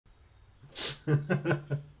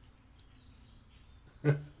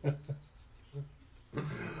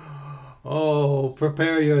Oh,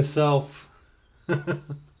 prepare yourself.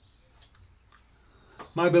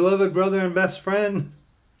 My beloved brother and best friend,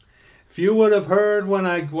 if you would have heard what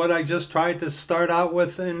I just tried to start out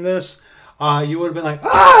with in this, you would have been like,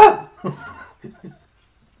 ah!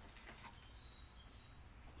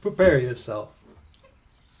 Prepare yourself.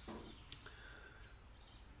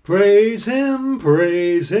 Praise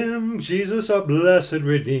him, Jesus our blessed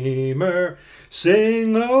Redeemer.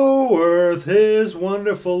 Sing, O earth, his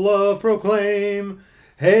wonderful love proclaim.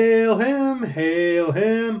 Hail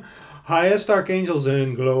him, highest archangels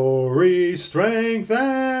in glory, strength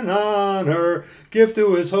and honor give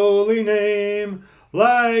to his holy name.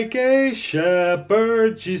 Like a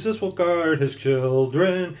shepherd, Jesus will guard his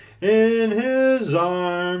children in his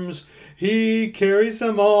arms. He carries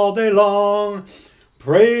them all day long.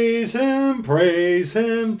 Praise him,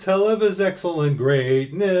 tell of his excellent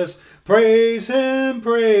greatness. Praise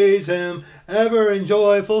him, ever in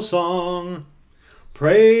joyful song.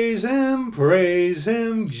 Praise him,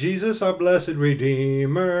 Jesus our blessed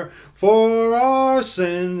Redeemer. For our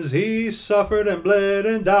sins he suffered and bled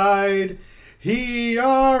and died. He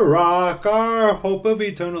our rock, our hope of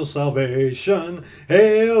eternal salvation.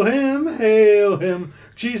 Hail him,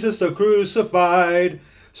 Jesus the crucified.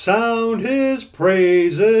 Sound his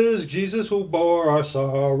praises, Jesus who bore our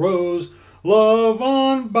sorrows. Love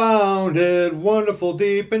unbounded, wonderful,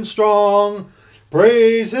 deep, and strong.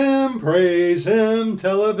 Praise him,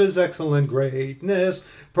 tell of his excellent greatness.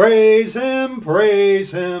 Praise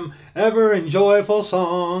him, ever in joyful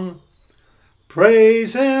song.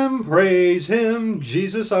 Praise him,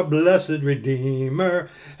 Jesus our blessed Redeemer.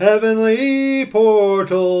 Heavenly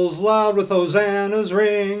portals loud with hosannas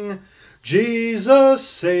ring. Jesus,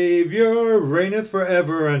 Savior, reigneth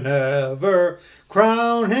forever and ever.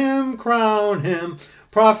 Crown him,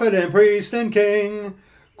 prophet and priest and king.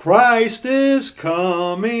 Christ is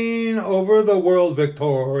coming over the world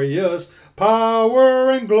victorious.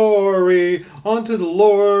 Power and glory unto the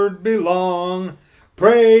Lord belong.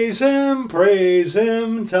 Praise him,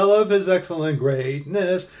 tell of his excellent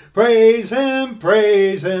greatness. Praise him,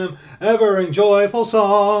 ever in joyful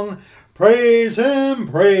song. Praise him,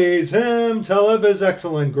 tell of his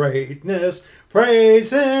excellent greatness.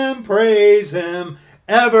 Praise him,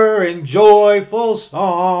 ever in joyful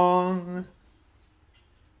song.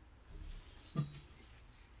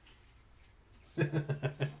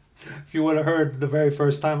 If you would have heard the very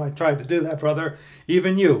first time I tried to do that, brother,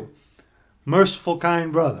 even you, merciful,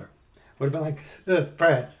 kind brother, would have been like,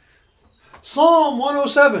 Brad, Psalm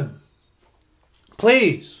 107.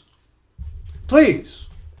 Please,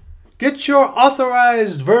 get your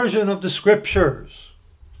authorized version of the scriptures.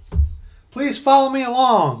 Please follow me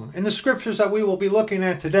along in the scriptures that we will be looking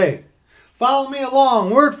at today. Follow me along,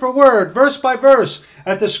 word for word, verse by verse,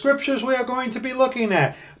 at the scriptures we are going to be looking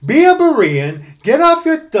at. Be a Berean, get off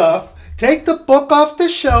your duff, take the book off the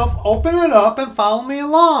shelf, open it up, and follow me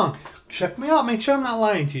along. Check me out, make sure I'm not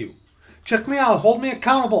lying to you. Check me out, hold me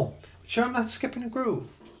accountable. Make sure I'm not skipping a groove.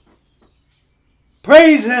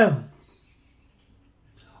 Praise him.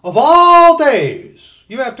 Of all days,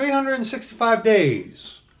 you have 365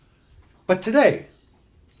 days. But today,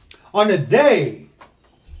 on a day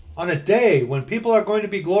when people are going to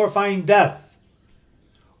be glorifying death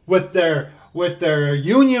with their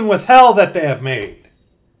union with hell that they have made.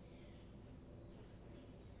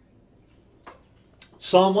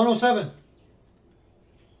 Psalm 107,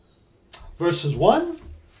 verses 1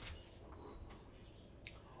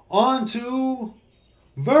 on to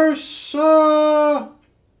verse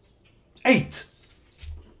 8.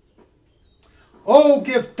 Oh,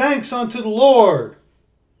 give thanks unto the Lord,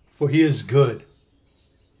 for he is good,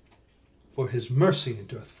 for his mercy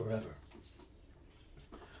endureth forever.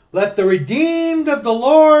 Let the redeemed of the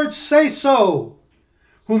Lord say so,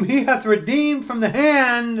 whom he hath redeemed from the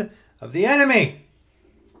hand of the enemy,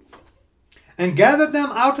 and gathered them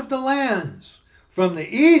out of the lands, from the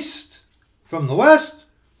east, from the west,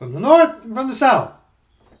 from the north, and from the south.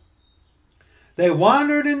 They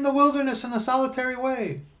wandered in the wilderness in a solitary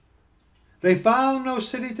way. They found no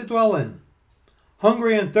city to dwell in.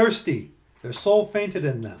 Hungry and thirsty, their soul fainted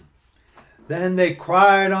in them. Then they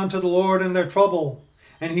cried unto the Lord in their trouble,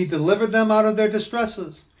 and he delivered them out of their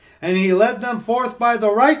distresses. And he led them forth by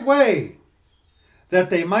the right way, that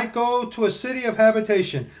they might go to a city of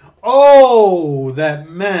habitation. Oh, that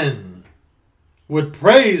men would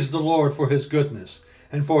praise the Lord for his goodness,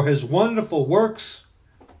 and for his wonderful works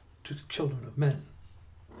to the children of men.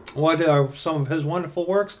 What are some of his wonderful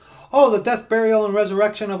works? Oh, the death, burial, and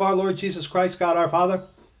resurrection of our Lord Jesus Christ, God our Father.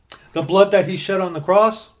 The blood that he shed on the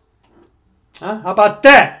cross. Huh? How about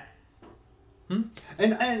that?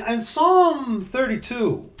 And Psalm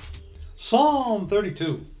 32. Psalm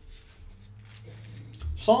 32.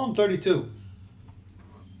 Psalm 32.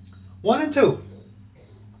 1 and 2.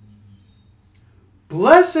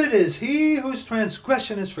 Blessed is he whose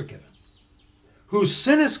transgression is forgiven, whose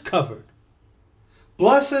sin is covered.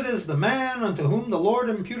 Blessed is the man unto whom the Lord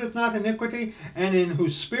imputeth not iniquity, and in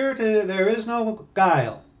whose spirit there is no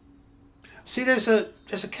guile. See, there's a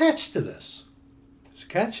catch to this. There's a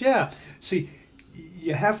catch, yeah. See,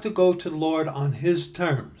 you have to go to the Lord on his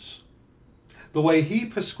terms, the way he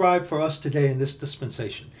prescribed for us today in this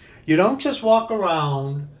dispensation. You don't just walk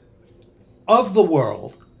around of the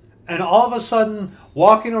world, and all of a sudden,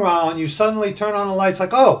 walking around, you suddenly turn on the lights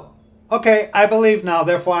like, oh, okay, I believe now,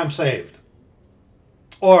 therefore I'm saved.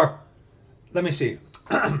 Or, let me see.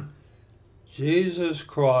 Jesus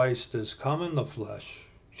Christ is come in the flesh.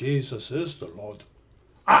 Jesus is the Lord.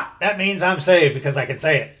 Ah, that means I'm saved because I can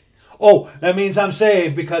say it. Oh, that means I'm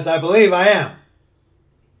saved because I believe I am.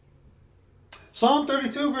 Psalm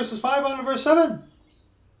 32, verses 5 on to verse 7.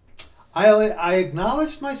 I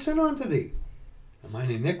acknowledged my sin unto thee, and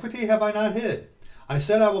mine iniquity have I not hid. I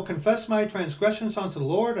said, I will confess my transgressions unto the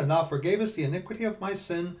Lord, and thou forgavest the iniquity of my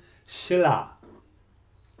sin. Selah.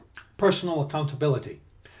 Personal accountability.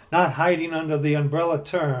 Not hiding under the umbrella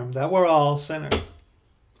term that we're all sinners.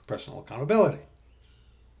 Personal accountability.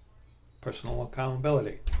 Personal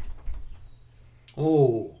accountability.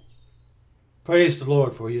 Oh, praise the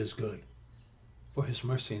Lord, for he is good, for his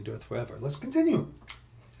mercy endureth forever. Let's continue.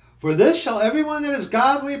 For this shall everyone that is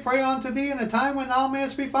godly pray unto thee in a time when thou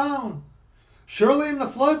mayest be found. Surely in the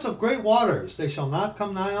floods of great waters they shall not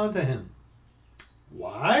come nigh unto him.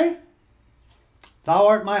 Why? Thou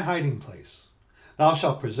art my hiding place. Thou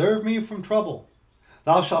shalt preserve me from trouble.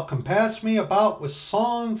 Thou shalt compass me about with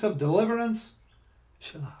songs of deliverance.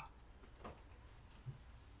 Selah.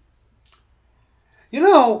 You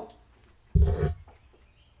know,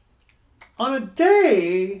 on a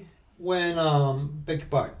day when, beg your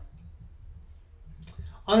pardon,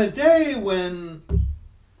 on a day when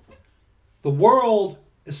the world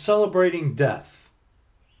is celebrating death,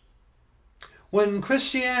 when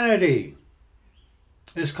Christianity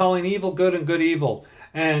is calling evil good and good evil,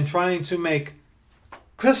 and trying to make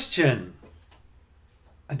Christian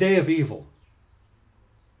a day of evil.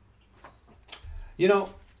 You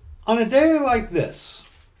know, on a day like this,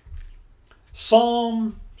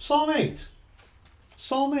 Psalm 8.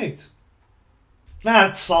 Psalm 8.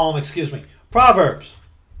 Not Psalm, excuse me. Proverbs.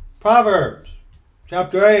 Proverbs.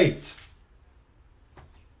 Chapter 8.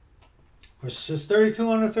 Verses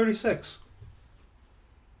 32 under 36.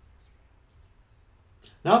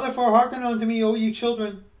 Now therefore hearken unto me, O ye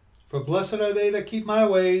children, for blessed are they that keep my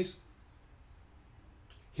ways.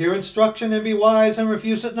 Hear instruction and be wise, and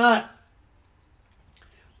refuse it not.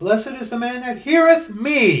 Blessed is the man that heareth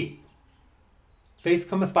me. Faith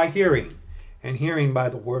cometh by hearing, and hearing by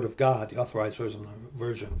the word of God, the authorized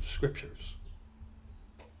version of the Scriptures.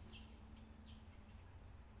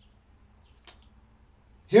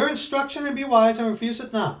 Hear instruction and be wise, and refuse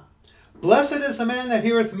it not. Blessed is the man that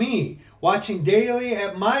heareth me, watching daily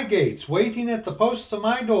at my gates, waiting at the posts of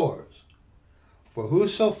my doors. For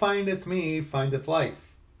whoso findeth me findeth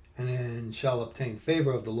life, and shall obtain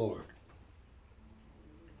favor of the Lord.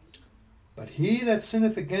 But he that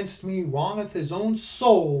sinneth against me wrongeth his own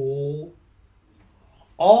soul.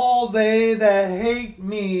 All they that hate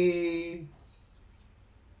me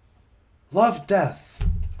love death.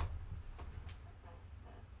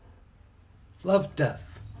 Love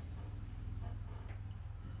death.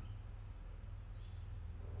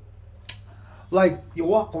 Like you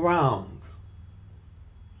walk around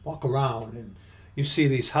and you see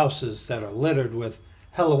these houses that are littered with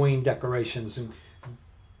Halloween decorations and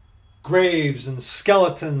graves and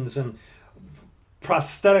skeletons and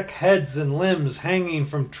prosthetic heads and limbs hanging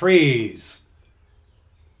from trees.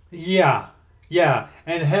 Yeah,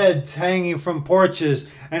 and heads hanging from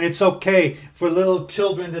porches, and it's okay for little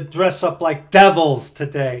children to dress up like devils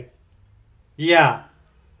today. Yeah,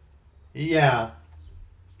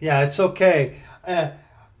 it's okay.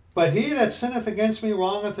 But he that sinneth against me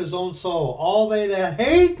wrongeth his own soul. All they that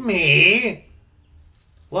hate me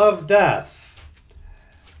love death.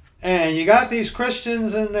 And you got these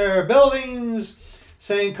Christians in their buildings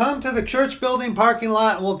saying, come to the church building parking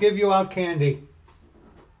lot and we'll give you out candy.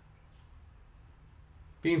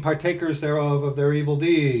 Being partakers thereof of their evil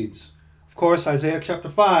deeds. Of course, Isaiah chapter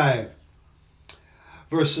 5.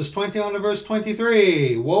 Verses 20 on to verse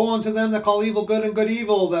 23. Woe unto them that call evil good and good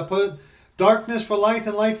evil, that put darkness for light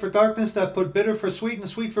and light for darkness, that put bitter for sweet and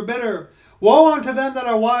sweet for bitter. Woe unto them that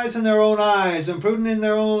are wise in their own eyes and prudent in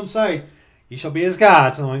their own sight. Ye shall be as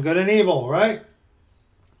gods, knowing good and evil, right?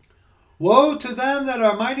 Woe to them that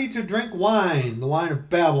are mighty to drink wine, the wine of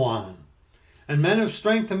Babylon, and men of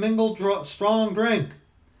strength to mingle strong drink,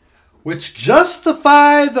 which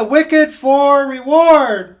justify the wicked for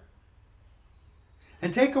reward,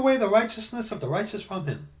 and take away the righteousness of the righteous from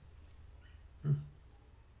him.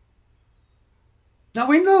 Now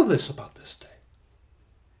we know this about this day.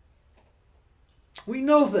 We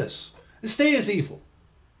know this. This day is evil.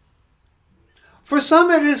 For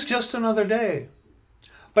some it is just another day.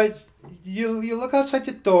 But you look outside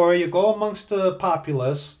your door, you go amongst the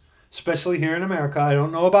populace, especially here in America. I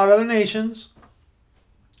don't know about other nations.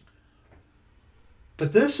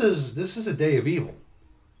 But this is a day of evil.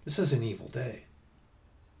 This is an evil day.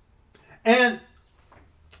 And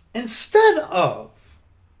instead of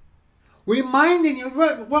reminding you,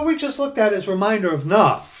 what we just looked at is reminder of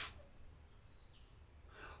enough.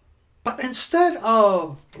 But instead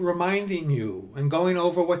of reminding you and going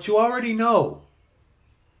over what you already know,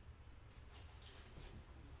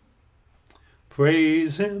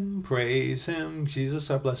 praise him, Jesus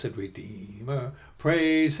our blessed Redeemer.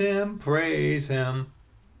 Praise him, praise him,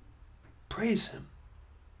 praise him.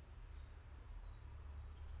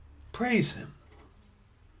 Praise him.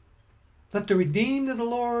 Let the redeemed of the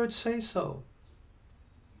Lord say so.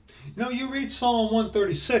 You know, you read Psalm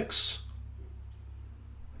 136,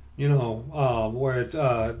 Psalm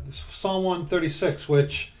 136,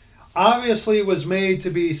 which obviously was made to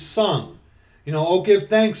be sung. Oh, give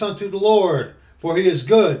thanks unto the Lord, for he is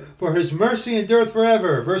good, for his mercy endureth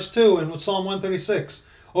forever. Verse 2 in Psalm 136.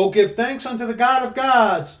 Oh, give thanks unto the God of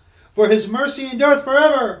gods, for his mercy endureth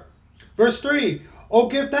forever. Verse 3. Oh,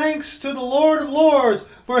 give thanks to the Lord of lords,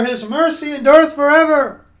 for his mercy endureth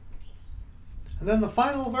forever. And then the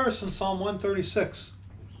final verse in Psalm 136,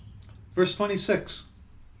 verse 26.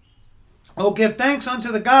 Oh, give thanks unto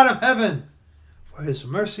the God of heaven, for his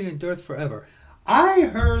mercy endureth forever. I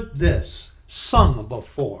heard this sung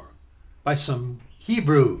before by some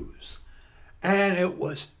Hebrews, and it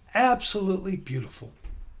was absolutely beautiful.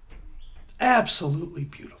 Absolutely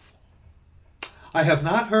beautiful. I have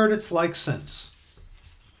not heard its like since.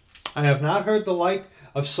 I have not heard the like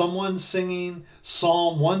of someone singing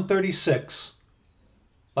Psalm 136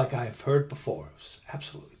 like I have heard before. It was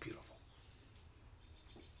absolutely beautiful.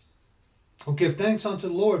 Oh, give thanks unto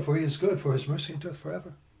the Lord, for he is good, for his mercy endureth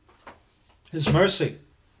forever. His mercy.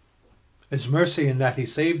 His mercy in that he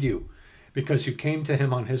saved you because you came to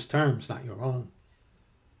him on his terms, not your own.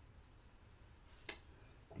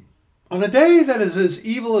 On a day that is as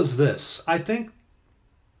evil as this, I think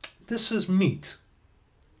this is meet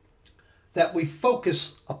that we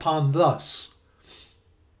focus upon thus.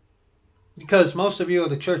 Because most of you of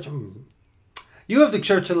the church, you of the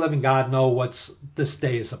Church of the Living God know what this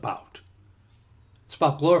day is about. It's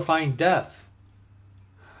about glorifying death.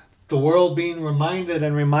 The world being reminded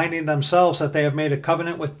and reminding themselves that they have made a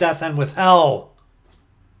covenant with death and with hell.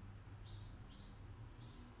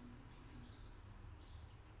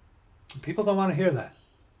 People don't want to hear that.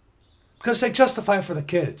 Because they justify it for the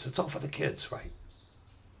kids. It's all for the kids, right?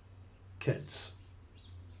 Kids.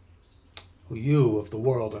 Who you of the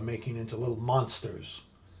world are making into little monsters.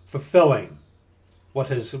 Fulfilling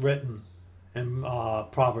what is written in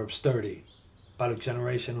Proverbs 30. About a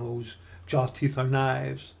generation whose jaw teeth are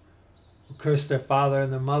knives. Who curse their father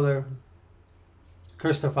and their mother.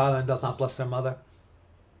 Curse their father and doth not bless their mother.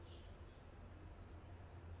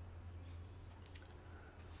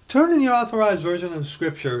 Turn in your authorized version of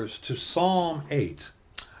scriptures to Psalm 8.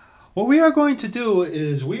 What we are going to do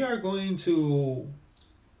is we are going to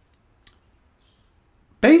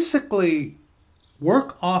basically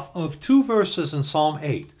work off of 2 verses in Psalm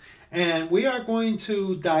 8. And we are going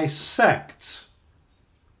to dissect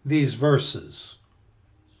these verses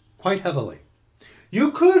quite heavily.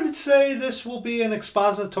 You could say this will be an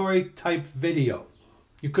expository type video.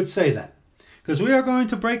 You could say that. Because we are going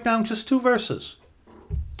to break down just 2 verses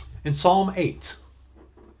in Psalm 8.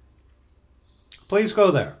 Please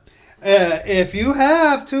go there. If you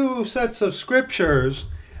have 2 sets of scriptures,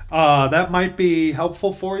 that might be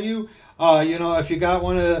helpful for you. If you got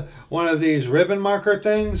one of these ribbon marker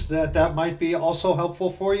things, that might be also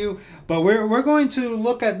helpful for you. But we're going to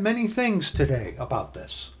look at many things today about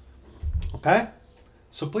this. Okay?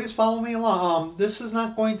 So please follow me along. This is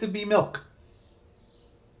not going to be milk,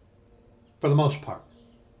 for the most part.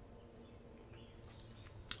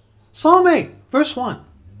 Psalm 8, verse 1.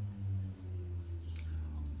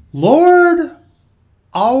 Lord,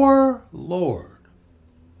 our Lord,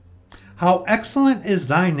 how excellent is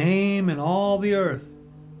thy name in all the earth,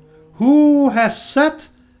 who has set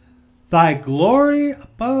thy glory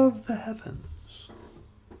above the heavens.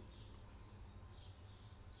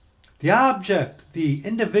 The object, the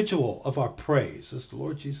individual of our praise is the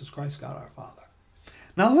Lord Jesus Christ, God our Father.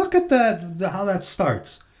 Now look at how that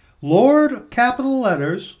starts. Lord, capital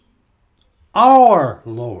letters, our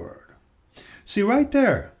Lord. See right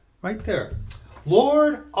there.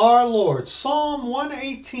 Lord, our Lord. Psalm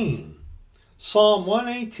 118. Psalm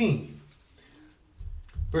 118.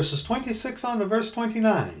 Verses 26 on to verse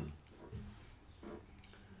 29.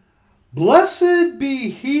 Blessed be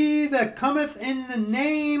he that cometh in the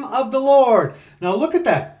name of the Lord. Now look at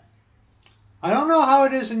that. I don't know how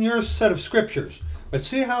it is in your set of scriptures, but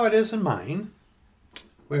see how it is in mine.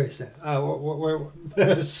 Where is that?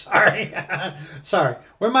 Sorry. Sorry.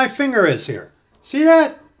 Where my finger is here. See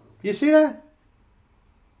that? You see that?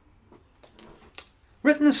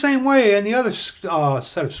 Written the same way in the other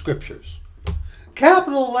set of scriptures.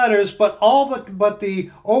 Capital letters, but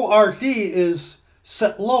the ORD is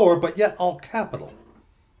set lower, but yet all capital.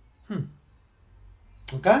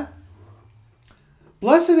 Okay?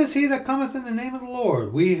 Blessed is he that cometh in the name of the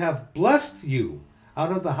Lord. We have blessed you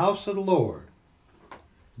out of the house of the Lord.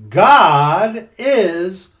 God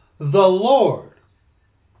is the Lord,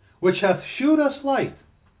 which hath shewed us light.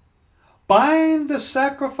 Bind the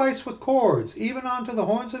sacrifice with cords, even unto the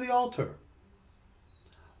horns of the altar.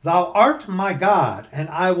 Thou art my God, and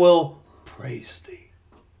I will praise thee.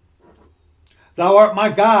 Thou art my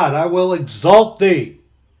God, I will exalt thee.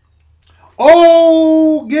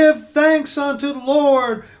 Oh, give thanks unto the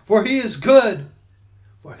Lord, for he is good,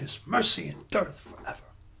 for his mercy endureth forever.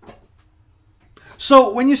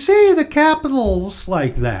 So when you see the capitals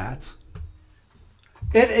like that,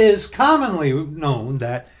 it is commonly known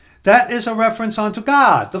that that is a reference unto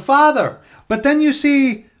God, the Father. But then you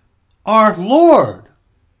see our Lord,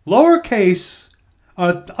 lowercase,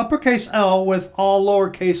 uppercase L with all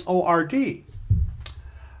lowercase O-R-D.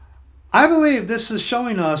 I believe this is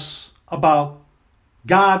showing us about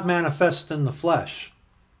God manifest in the flesh.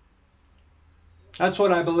 That's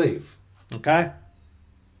what I believe. Okay?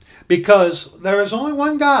 Because there is only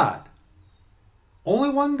one God. Only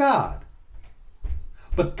one God.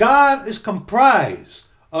 But God is comprised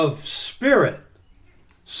of spirit,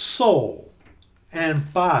 soul,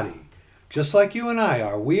 and body. Just like you and I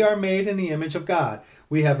are. We are made in the image of God.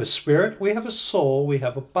 We have a spirit, we have a soul, we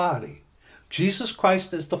have a body. Jesus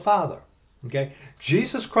Christ is the Father. Okay?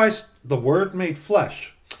 Jesus Christ, the Word made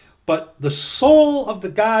flesh. But the soul of the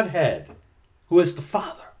Godhead, who is the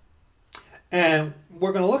Father. And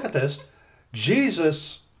we're going to look at this.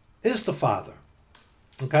 Jesus is the Father.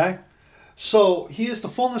 Okay? So he is the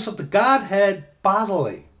fullness of the Godhead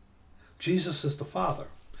bodily. Jesus is the Father.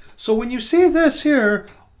 So when you see this here,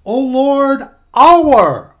 O Lord,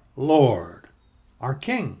 our Lord, our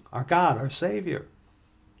King, our God, our Savior.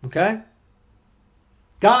 Okay?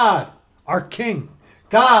 God, our King.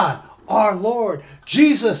 God, our Lord.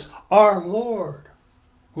 Jesus, our Lord,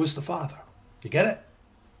 who is the Father. You get it?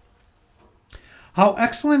 How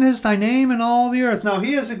excellent is thy name in all the earth. Now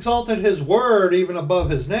he has exalted his word even above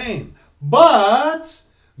his name. But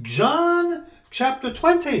John chapter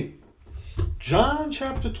 20. John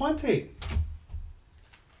chapter 20.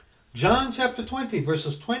 John chapter 20,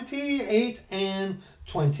 verses 28 and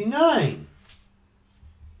 29.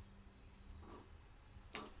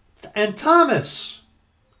 And Thomas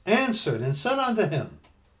answered and said unto him,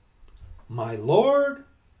 My Lord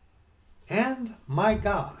and my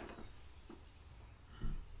God.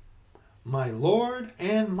 My Lord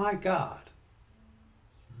and my God.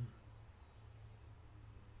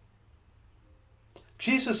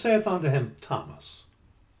 Jesus saith unto him, Thomas,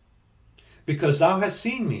 because thou hast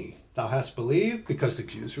seen me, thou hast believed, because the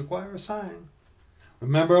Jews require a sign.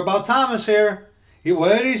 Remember about Thomas here.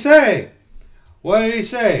 What did he say? What did he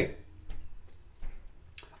say?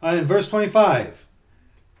 In verse 25.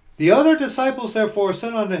 The other disciples therefore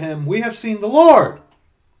said unto him, We have seen the Lord.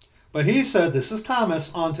 But he said, this is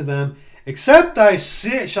Thomas, unto them, Except I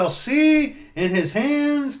shall see in his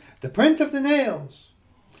hands the print of the nails,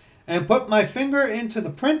 and put my finger into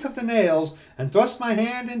the print of the nails, and thrust my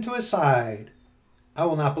hand into his side, I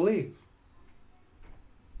will not believe.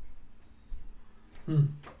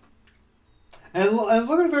 And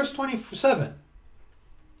look at verse 27.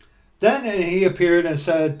 Then he appeared and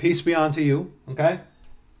said, Peace be unto you. Okay?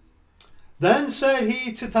 Then said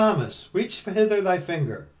he to Thomas, Reach hither thy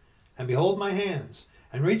finger, and behold my hands,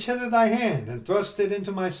 and reach hither thy hand, and thrust it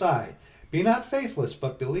into my side. Be not faithless,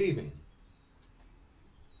 but believing.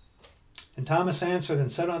 And Thomas answered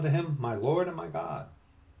and said unto him, My Lord and my God.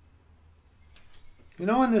 You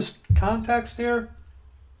know, in this context here,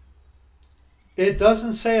 it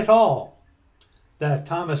doesn't say at all that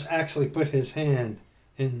Thomas actually put his hand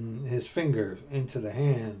in his finger into the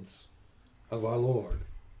hands of our Lord.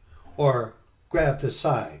 or grabbed his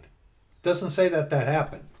side. Doesn't say that that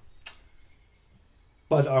happened.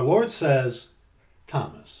 But our Lord says,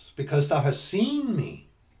 Thomas, because thou hast seen me.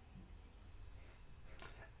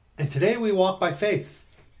 And today we walk by faith,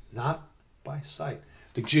 not by sight.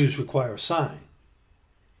 The Jews require a sign.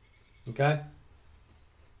 Okay?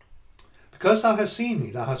 Because thou hast seen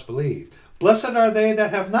me, thou hast believed. Blessed are they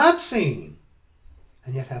that have not seen,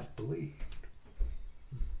 and yet have believed.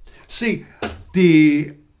 See,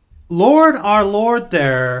 the Lord, our Lord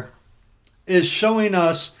there, is showing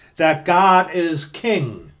us that God is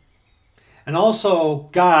King. And also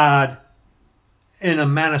God in a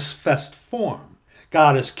manifest form.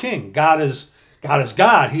 God is King. God is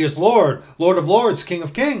God. He is Lord. Lord of Lords, King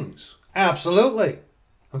of Kings. Absolutely.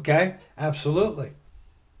 Okay? Absolutely.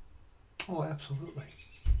 Oh, absolutely.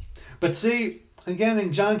 But see, again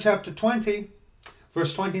in John chapter 20,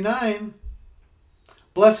 verse 29,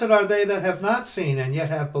 blessed are they that have not seen and yet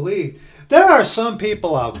have believed. There are some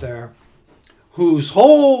people out there whose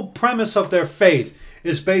whole premise of their faith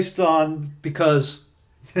is based on because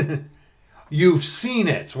you've seen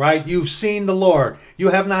it, right? You've seen the Lord. You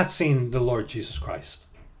have not seen the Lord Jesus Christ.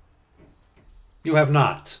 You have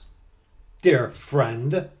not. Dear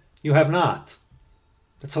friend, you have not.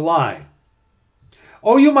 It's a lie.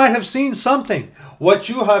 Oh, you might have seen something. What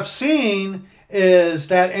you have seen is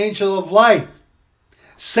that angel of light.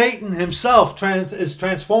 Satan himself is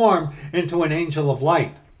transformed into an angel of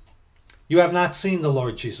light. You have not seen the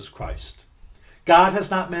Lord Jesus Christ. God has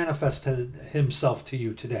not manifested himself to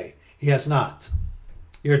you today. He has not.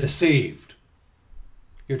 You're deceived.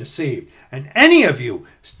 You're deceived. And any of you,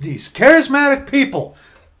 these charismatic people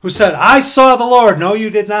who said, I saw the Lord. No, you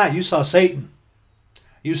did not. You saw Satan.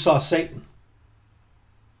 You saw Satan.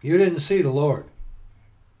 You didn't see the Lord.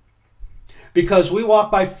 Because we walk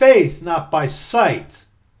by faith, not by sight.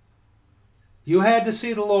 You had to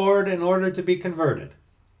see the Lord in order to be converted.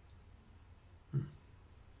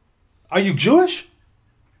 Are you Jewish?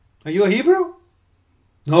 Are you a Hebrew?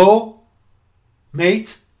 No.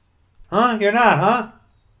 Mate? Huh? You're not, huh?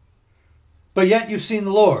 But yet you've seen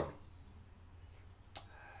the Lord.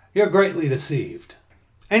 You're greatly deceived.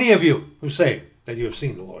 Any of you who say that you have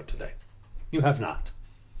seen the Lord today, you have not.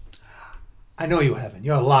 I know you haven't.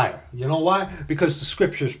 You're a liar. You know why? Because the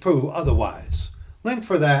scriptures prove otherwise. Link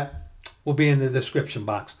for that will be in the description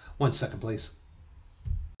box. 1 second, please.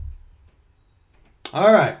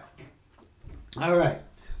 All right. All right.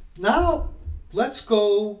 Now, let's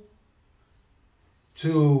go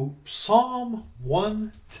to Psalm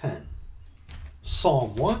 110.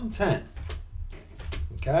 Psalm 110.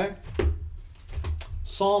 Okay?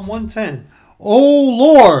 Psalm 110. O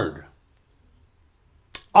Lord,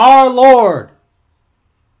 our Lord.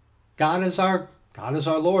 God is our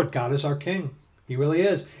Lord. God is our King. He really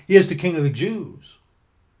is. He is the King of the Jews.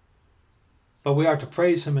 But we are to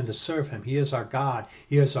praise him and to serve him. He is our God.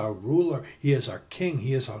 He is our ruler. He is our King.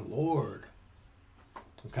 He is our Lord.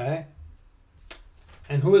 Okay?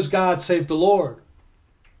 And who is God save the Lord?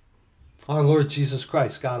 Our Lord Jesus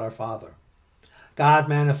Christ, God our Father. God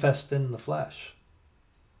manifest in the flesh.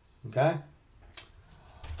 Okay?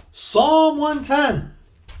 Psalm 110.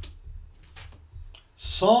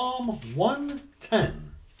 Psalm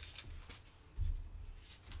 110.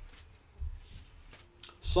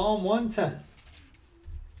 Psalm 110.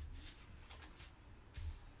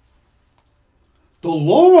 The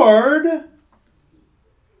Lord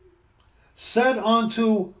said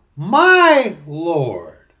unto my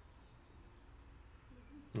Lord.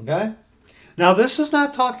 Okay? Now this is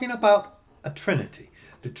not talking about a Trinity.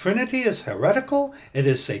 The Trinity is heretical. It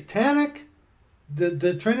is satanic.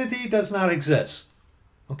 The Trinity does not exist.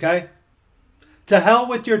 Okay? To hell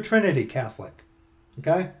with your Trinity, Catholic.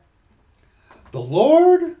 Okay? The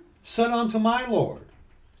Lord said unto my Lord,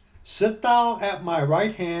 sit thou at my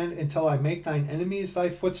right hand until I make thine enemies thy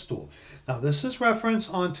footstool. Now this is reference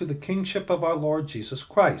onto the kingship of our Lord Jesus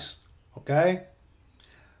Christ. Okay?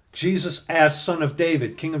 Jesus as Son of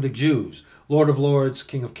David, King of the Jews, Lord of Lords,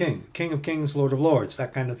 King of Kings. King of Kings, Lord of Lords,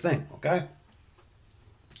 that kind of thing. Okay?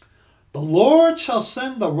 The Lord shall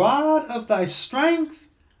send the rod of thy strength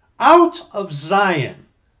out of Zion.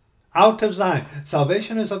 Out of Zion.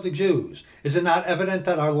 Salvation is of the Jews. Is it not evident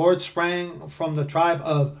that our Lord sprang from the tribe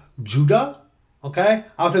of Judah? Okay?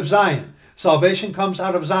 Out of Zion. Salvation comes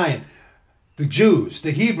out of Zion. The Jews,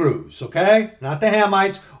 the Hebrews, okay? Not the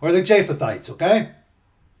Hamites or the Japhethites, okay?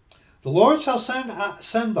 The Lord shall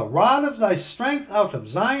send the rod of thy strength out of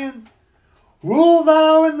Zion. Rule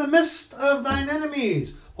thou in the midst of thine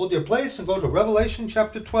enemies. Hold your place and go to Revelation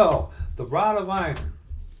chapter 12. The rod of iron.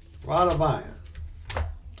 Rod of iron.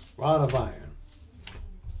 Rod of iron.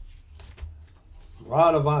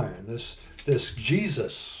 rod of iron, this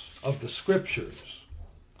Jesus of the Scriptures.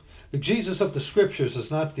 The Jesus of the Scriptures is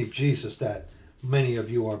not the Jesus that many of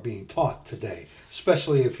you are being taught today,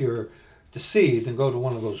 especially if you're deceived and go to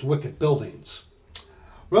one of those wicked buildings.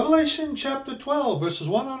 Revelation chapter 12, verses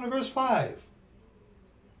 1 on to verse 5.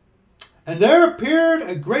 And there appeared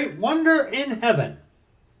a great wonder in heaven,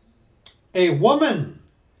 a woman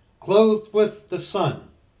clothed with the sun.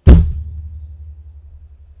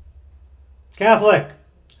 Catholic,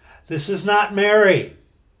 this is not Mary.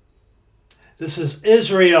 This is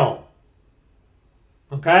Israel.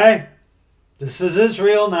 Okay? This is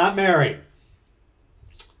Israel, not Mary.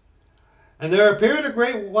 And there appeared a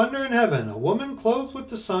great wonder in heaven, a woman clothed with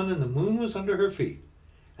the sun, and the moon was under her feet,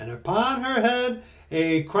 and upon her head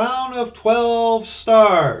a crown of 12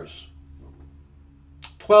 stars.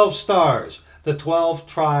 12 stars, the 12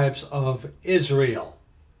 tribes of Israel.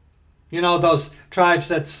 You know, those tribes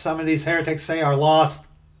that some of these heretics say are lost?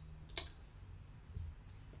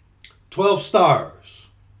 12 stars.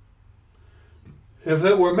 If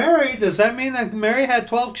it were Mary, does that mean that Mary had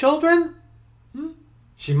 12 children?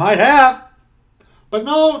 She might have. But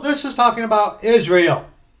no, this is talking about Israel.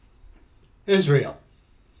 Israel.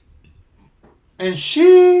 And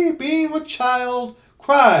she, being with child,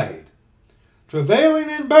 cried, travailing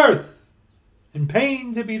in birth, in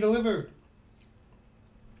pain to be delivered.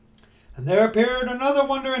 And there appeared another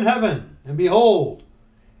wonder in heaven, and behold,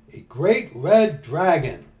 a great red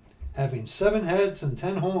dragon, having 7 heads and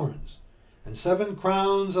 10 horns, and 7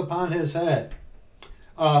 crowns upon his head.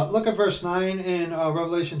 Look at verse 9 in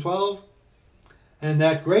Revelation 12. And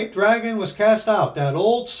that great dragon was cast out, that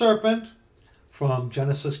old serpent from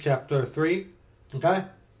Genesis chapter 3, okay,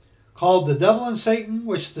 called the devil and Satan,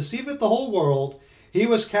 which deceiveth the whole world. He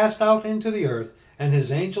was cast out into the earth, and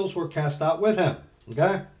his angels were cast out with him.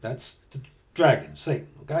 Okay, that's the dragon, Satan.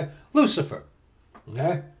 Okay, Lucifer.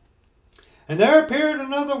 Okay, and there appeared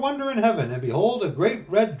another wonder in heaven, and behold, a great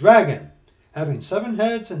red dragon, having 7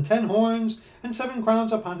 heads and 10 horns, and 7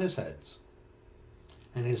 crowns upon his heads.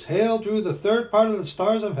 And his hail drew the 3rd part of the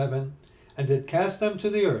stars of heaven, and did cast them to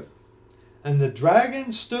the earth. And the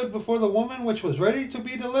dragon stood before the woman which was ready to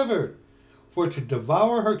be delivered, for to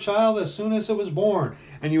devour her child as soon as it was born.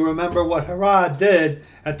 And you remember what Herod did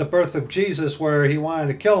at the birth of Jesus, where he wanted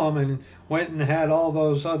to kill him and went and had all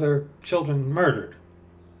those other children murdered.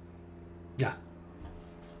 Yeah.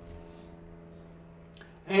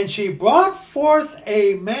 And she brought forth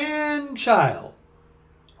a man-child,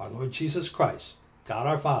 our Lord Jesus Christ, God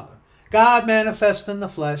our Father. God manifest in the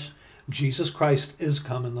flesh. Jesus Christ is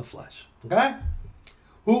come in the flesh. Okay?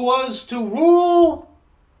 Who was to rule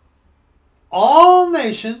all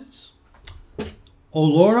nations, O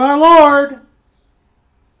Lord our Lord,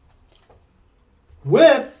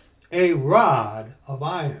 with a rod of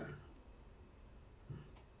iron.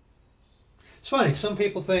 It's funny, some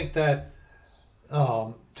people think that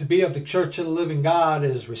to be of the Church of the Living God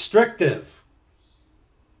is restrictive.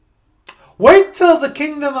 Wait till the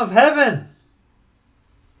kingdom of heaven,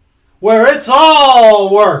 where it's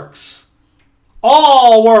all works.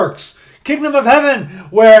 All works. Kingdom of heaven,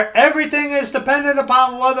 where everything is dependent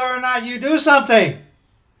upon whether or not you do something.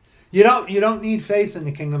 You don't need faith in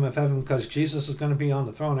the kingdom of heaven, because Jesus is going to be on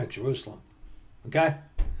the throne at Jerusalem. Okay?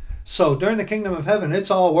 So during the kingdom of heaven, it's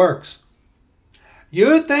all works.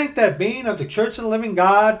 You think that being of the Church of the Living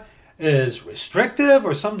God is restrictive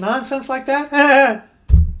or some nonsense like that?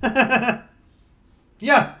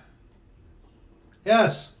 Yeah.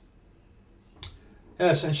 Yes.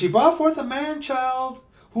 Yes, and she brought forth a man-child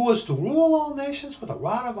who was to rule all nations with a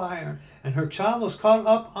rod of iron, and her child was caught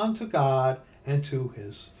up unto God and to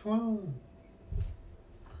his throne.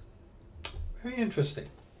 Very interesting.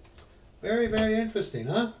 Very, very interesting,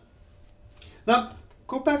 huh? Now,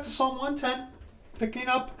 go back to Psalm 110, picking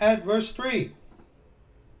up at verse 3.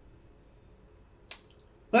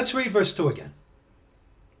 Let's read verse 2 again.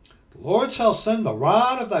 The Lord shall send the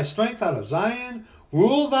rod of thy strength out of Zion.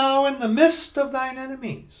 Rule thou in the midst of thine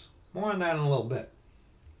enemies. More on that in a little bit.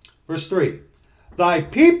 Verse 3. Thy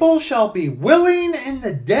people shall be willing in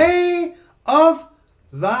the day of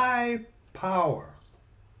thy power.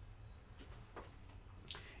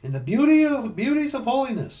 In the beauties of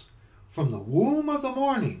holiness, from the womb of the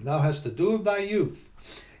morning, thou hast the dew of thy youth.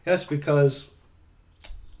 Yes, because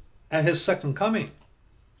at his second coming,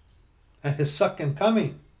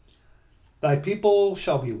 thy people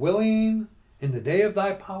shall be willing in the day of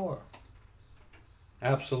thy power.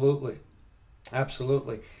 Absolutely.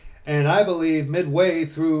 Absolutely. And I believe midway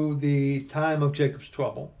through the time of Jacob's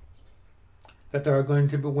trouble, that there are going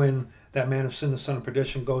to be, when that man of sin, the son of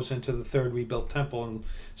perdition, goes into the 3rd rebuilt temple and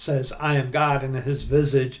says, I am God, and his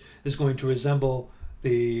visage is going to resemble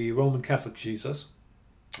the Roman Catholic Jesus,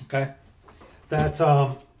 okay, that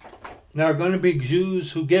there are going to be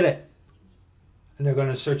Jews who get it, and they're going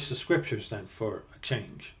to search the scriptures then for a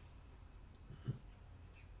change.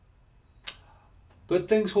 Good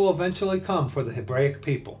things will eventually come for the Hebraic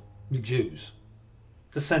people, the Jews,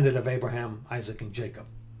 descended of Abraham, Isaac, and Jacob.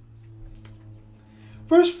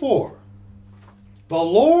 Verse 4, the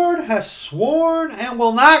Lord has sworn and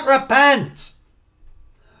will not repent.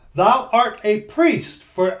 Thou art a priest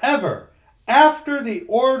forever after the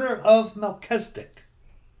order of Melchizedek.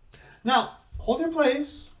 Now, hold your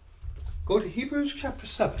place. Go to Hebrews chapter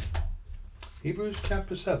 7. Hebrews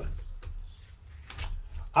chapter 7.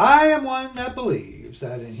 I am one that believes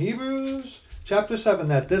that in Hebrews chapter 7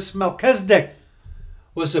 that this Melchizedek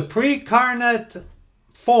was a pre-carnate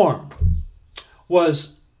form,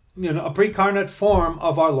 was a pre-carnate form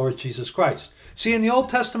of our Lord Jesus Christ. See, in the Old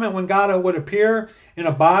Testament, when God would appear in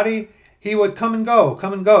a body, he would come and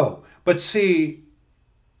go. But see,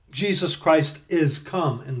 Jesus Christ is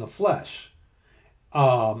come in the flesh.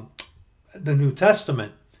 The New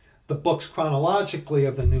Testament, the books chronologically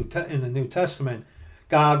of in the New Testament,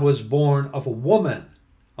 God was born of a woman,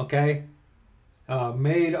 okay?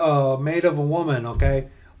 Made of a woman, okay?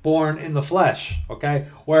 Born in the flesh, okay?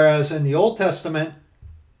 Whereas in the Old Testament,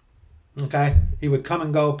 okay, he would come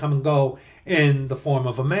and go in the form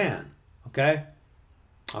of a man, okay?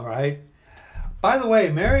 All right? By the way,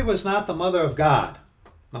 Mary was not the mother of God,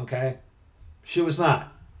 okay? She was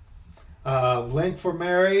not. Link for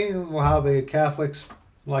Mary, how the Catholics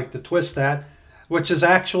like to twist that, which is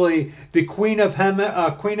actually the Queen of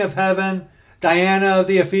Heaven, Diana of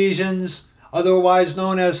the Ephesians, otherwise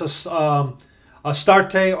known as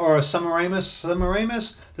Astarte or a Semiramis.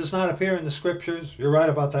 Semiramis does not appear in the scriptures. You're right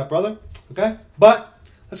about that, brother. Okay? But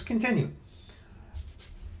let's continue.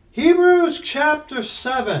 Hebrews chapter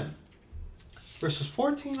 7, verses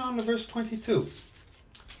 14 on to verse 22.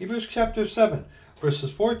 Hebrews chapter 7,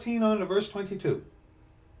 verses 14 on to verse 22.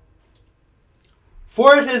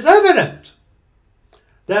 For it is evident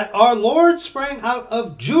that our Lord sprang out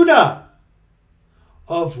of Judah,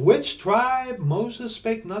 of which tribe Moses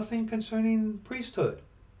spake nothing concerning priesthood.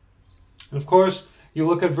 And of course, you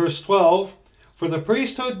look at verse 12. For the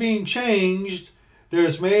priesthood being changed, there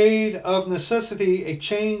is made of necessity a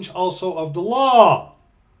change also of the law.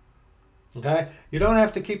 Okay? You don't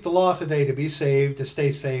have to keep the law today to be saved, to stay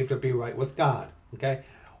saved, or be right with God. Okay?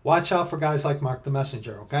 Watch out for guys like Mark the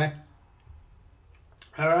Messenger. Okay?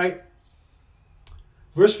 All right?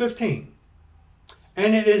 Verse 15.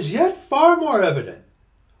 And it is yet far more evident,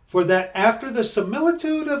 for that after the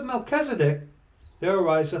similitude of Melchizedek, there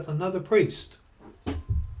ariseth another priest,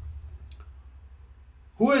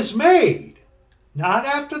 who is made, not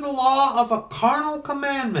after the law of a carnal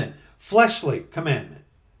commandment, fleshly commandment,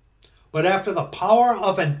 but after the power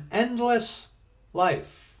of an endless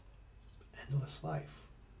life. Endless life.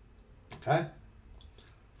 Okay?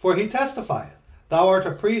 For he testifieth, thou art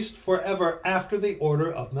a priest forever after the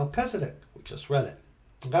order of Melchizedek. We just read it.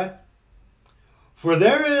 Okay? For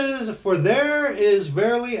there is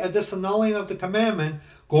verily a disannulling of the commandment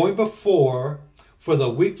going before for the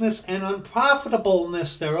weakness and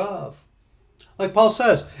unprofitableness thereof. Like Paul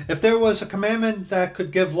says, if there was a commandment that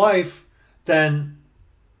could give life, then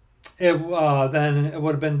it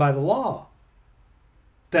would have been by the law.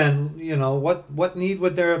 Then, what need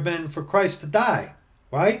would there have been for Christ to die?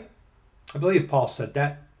 Right? I believe Paul said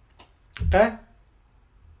that. Okay?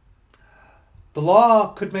 The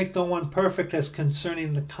law could make no one perfect as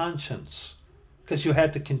concerning the conscience, because you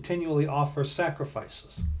had to continually offer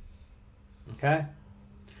sacrifices. Okay?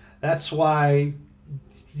 That's why,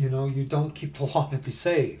 you don't keep the law to be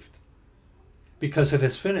saved, because it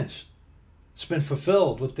is finished. It's been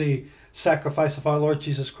fulfilled with the sacrifice of our Lord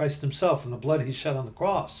Jesus Christ himself and the blood he shed on the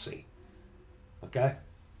cross. See? Okay?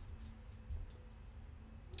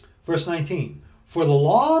 Verse 19. For the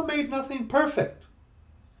law made nothing perfect,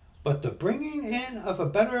 but the bringing in of a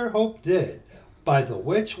better hope did, by the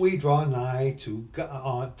which we draw nigh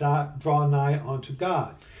unto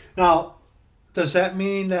God. Now, does that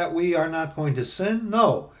mean that we are not going to sin?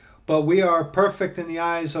 No. But we are perfect in the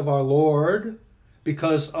eyes of our Lord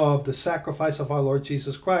because of the sacrifice of our Lord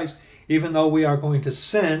Jesus Christ. Even though we are going to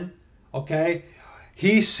sin, okay,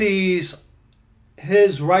 he sees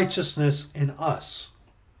his righteousness in us.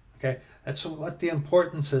 Okay, that's what the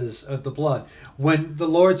importance is of the blood. When the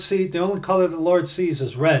Lord sees, the only color the Lord sees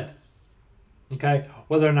is red. Okay,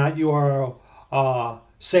 whether or not you are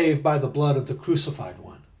saved by the blood of the crucified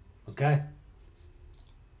one. Okay.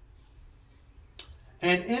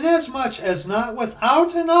 And inasmuch as not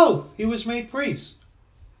without an oath he was made priest.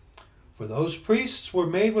 For those priests were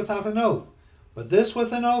made without an oath, But this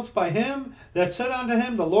with an oath by him that said unto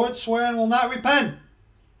him, The Lord sware and will not repent.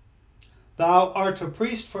 Thou art a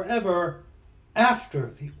priest forever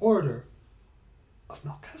after the order of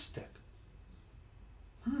Melchizedek.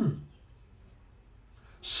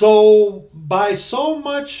 So by so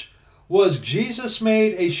much was Jesus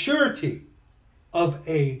made a surety of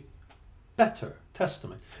a better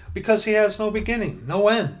testament. Because he has no beginning, no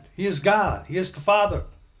end. He is God. He is the Father.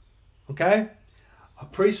 Okay? A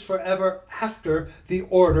priest forever after the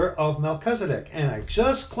order of Melchizedek. And I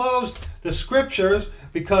just closed the scriptures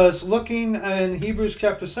because looking in Hebrews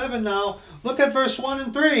chapter 7 now, look at verse 1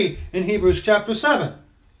 and 3 in Hebrews chapter 7.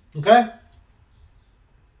 Okay?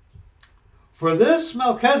 For this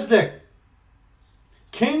Melchizedek,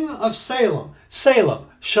 king of Salem,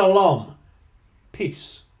 shalom,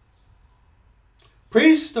 peace,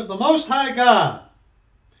 priest of the Most High God,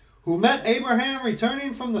 who met Abraham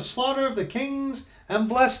returning from the slaughter of the kings and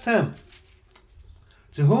blessed him,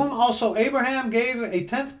 to whom also Abraham gave a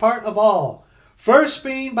tenth part of all, first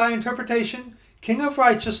being by interpretation king of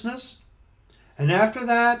righteousness, and after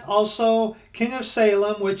that also king of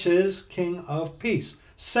Salem, which is king of peace.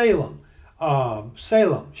 Salem,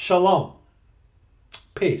 shalom,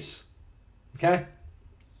 peace. Okay?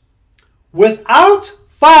 Without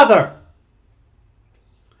father,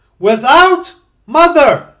 without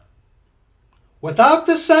mother, without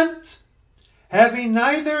descent, having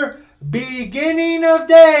neither beginning of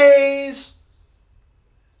days.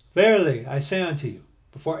 Verily, I say unto you,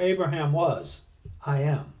 before Abraham was, I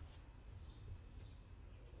am.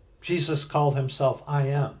 Jesus called himself I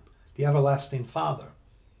am, the everlasting Father.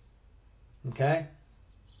 Okay?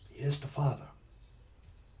 He is the Father.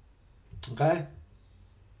 Okay?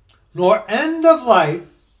 Nor end of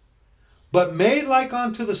life, but made like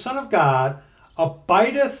unto the Son of God,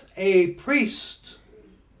 abideth a priest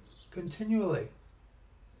continually.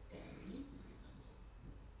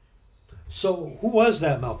 So who was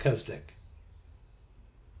that Melchizedek?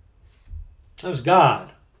 That was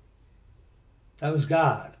God. That was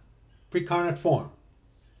God. Precarnate form.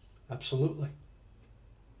 Absolutely.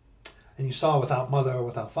 And you saw without mother or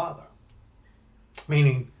without father.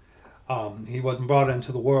 Meaning he wasn't brought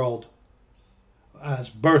into the world as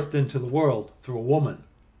birthed into the world through a woman.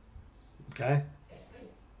 Okay?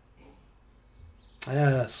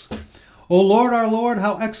 Yes. O Lord, our Lord,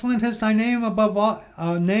 how excellent is thy name above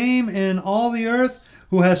all, name in all the earth,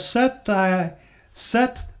 who has set thy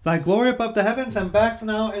glory above the heavens. And back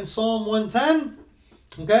now in Psalm 110.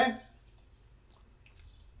 Okay?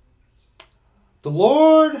 The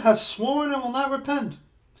Lord hath sworn and will not repent.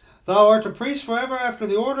 Thou art a priest forever after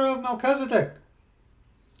the order of Melchizedek.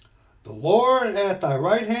 The Lord at thy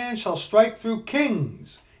right hand shall strike through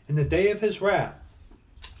kings in the day of his wrath.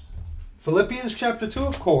 Philippians chapter 2,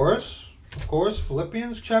 of course,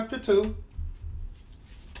 Philippians chapter 2.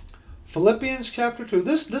 Philippians chapter 2.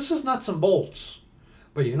 This is nuts and bolts.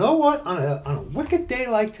 But you know what? On a wicked day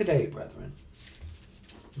like today, brethren,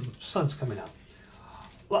 the sun's coming out.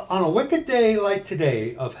 On a wicked day like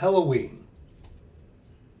today of Halloween,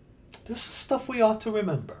 this is stuff we ought to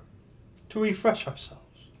remember, to refresh ourselves.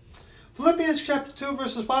 Philippians chapter 2,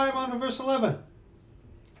 verses 5 on to verse 11.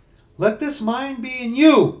 Let this mind be in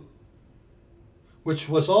you, which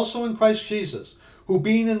was also in Christ Jesus, who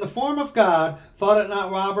being in the form of God, thought it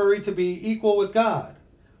not robbery to be equal with God,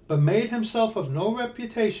 but made himself of no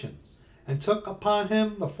reputation, and took upon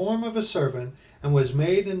him the form of a servant, and was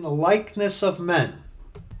made in the likeness of men.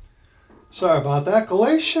 Sorry about that.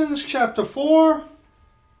 Galatians chapter 4,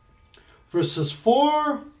 verses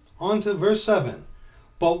 4 on to verse 7.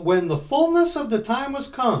 But when the fullness of the time was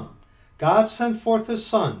come, God sent forth his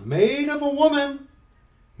Son, made of a woman,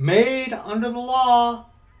 made under the law,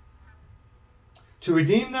 to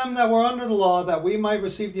redeem them that were under the law, that we might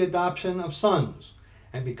receive the adoption of sons.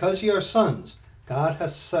 And because ye are sons, God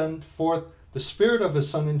hath sent forth the Spirit of his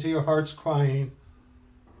Son into your hearts, crying,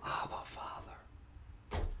 Abba,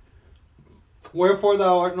 Father. Wherefore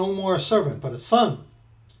thou art no more a servant, but a son.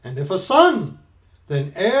 And if a son,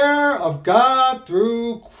 then heir of God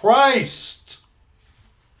through Christ.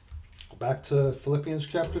 Go back to Philippians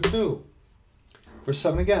chapter 2. Verse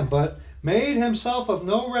 7 again. But made himself of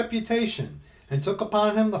no reputation, and took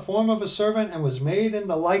upon him the form of a servant, and was made in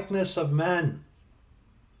the likeness of men.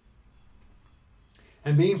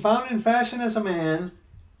 And being found in fashion as a man,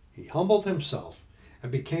 he humbled himself, and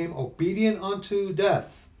became obedient unto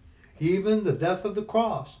death, even the death of the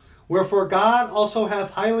cross. Wherefore God also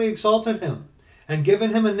hath highly exalted him, and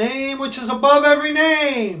given him a name which is above every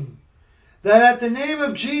name, that at the name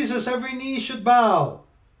of Jesus every knee should bow,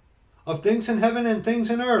 of things in heaven and things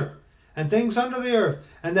in earth, and things under the earth,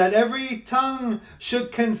 and that every tongue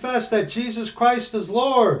should confess that Jesus Christ is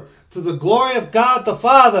Lord, to the glory of God the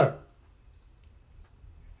Father.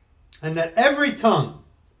 And that every tongue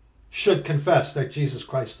should confess that Jesus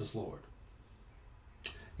Christ is Lord.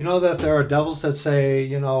 You know that there are devils that say,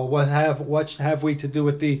 what have we to do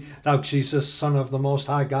with thee, thou Jesus, Son of the Most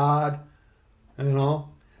High God?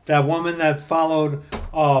 That woman that followed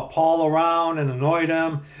Paul around and annoyed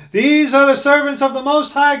him. These are the servants of the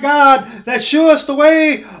Most High God that shew us the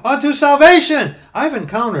way unto salvation. I've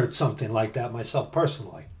encountered something like that myself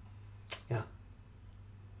personally.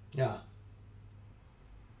 Yeah.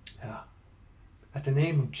 At the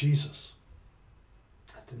name of Jesus.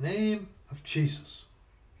 At the name of Jesus.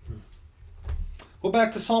 Go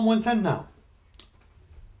back to Psalm 110 now.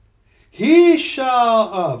 He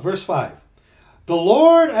shall, verse 5. The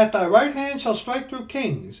Lord at thy right hand shall strike through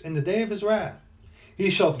kings in the day of his wrath. He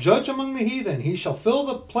shall judge among the heathen. He shall fill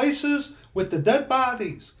the places with the dead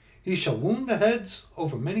bodies. He shall wound the heads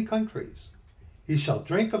over many countries. He shall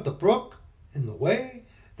drink of the brook in the way.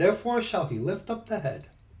 Therefore shall he lift up the head.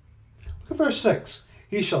 Look at verse 6.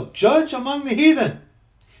 He shall judge among the heathen.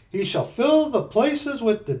 He shall fill the places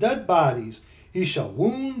with the dead bodies. He shall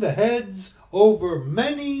wound the heads over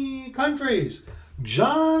many countries.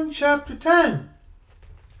 John chapter 10.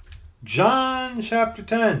 John chapter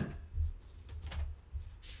 10.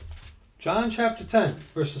 John chapter 10,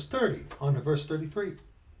 verses 30 on to verse 33.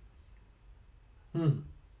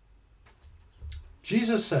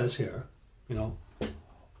 Jesus says here, O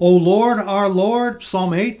Lord, our Lord,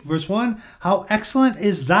 Psalm 8, verse 1, how excellent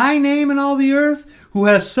is thy name in all the earth, who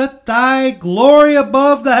has set thy glory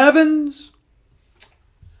above the heavens.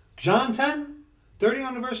 John 10, 30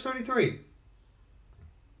 on to verse 33.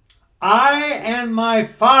 I and my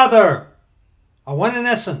Father are one in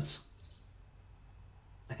essence,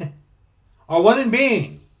 are one in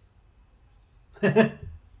being, are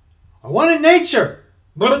one in nature.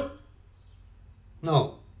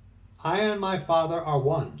 No, I and my Father are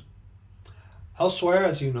one. Elsewhere,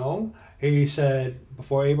 as you know, he said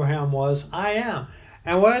before Abraham was, I am.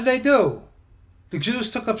 And what did they do? The Jews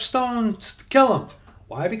took up stones to kill him.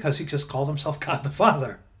 Why? Because he just called himself God the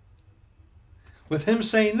Father. With him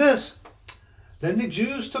saying this, then the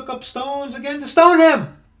Jews took up stones again to stone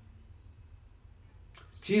him.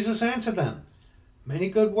 Jesus answered them, many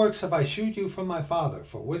good works have I shewed you from my Father.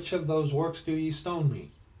 For which of those works do ye stone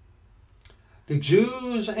me? The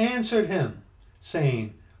Jews answered him,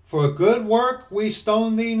 saying, for a good work we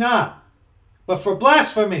stone thee not, but for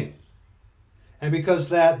blasphemy. And because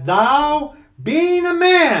that thou, being a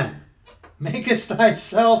man, makest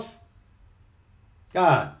thyself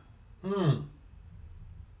God.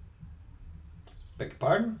 Beg your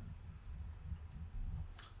pardon?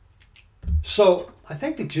 So, I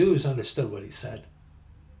think the Jews understood what he said.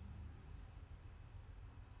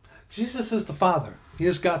 Jesus is the Father. He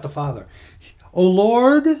is God the Father. O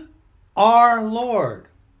Lord, our Lord,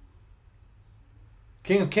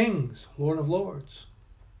 King of Kings, Lord of Lords.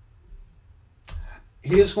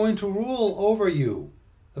 He is going to rule over you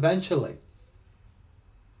eventually.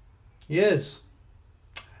 He is.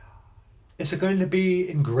 Is it going to be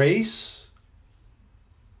in grace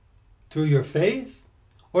through your faith?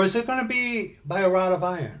 Or is it going to be by a rod of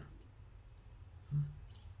iron?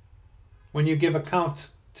 When you give account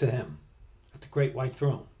to him at the great white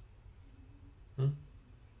throne.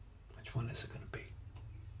 Which one is it going to be?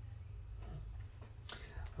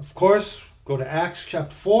 Of course, go to Acts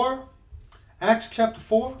chapter 4. Acts chapter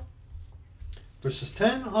 4, verses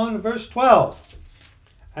 10 on to verse 12.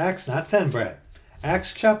 Acts, not 10, Brad.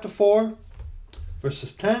 Acts chapter 4,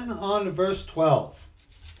 verses 10 on to verse 12.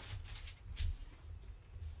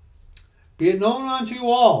 Be it known unto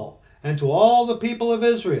you all, and to all the people of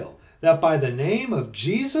Israel, that by the name of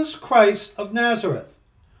Jesus Christ of Nazareth,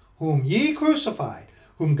 whom ye crucified,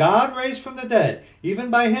 whom God raised from the dead,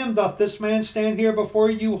 even by him doth this man stand here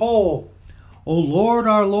before you whole. O Lord,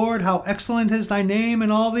 our Lord, how excellent is thy name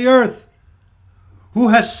in all the earth, who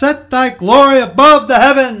has set thy glory above the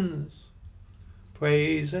heavens.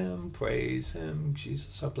 Praise him,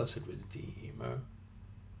 Jesus, our blessed Redeemer.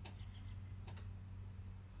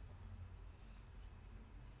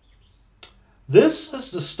 This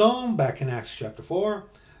is the stone, back in Acts chapter 4,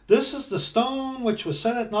 this is the stone which was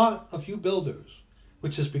set at naught of you builders,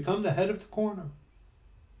 which has become the head of the corner.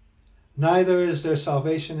 Neither is there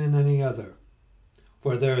salvation in any other,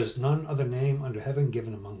 for there is none other name under heaven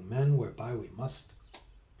given among men whereby we must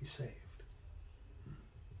be saved.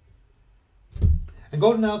 And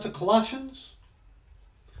go now to Colossians.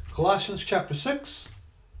 Colossians chapter 6.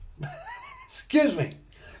 Excuse me.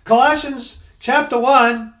 Colossians chapter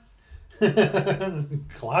 1.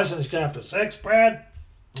 Colossians chapter 6, Brad.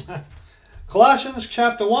 Colossians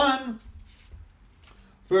chapter 1,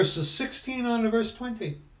 verses 16 on to verse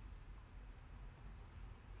 20.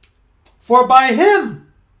 For by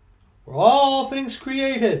him were all things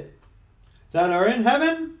created, that are in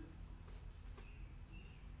heaven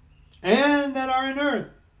and that are in earth,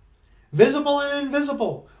 visible and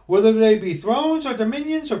invisible, whether they be thrones or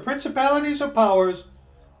dominions or principalities or powers,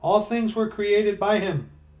 all things were created by him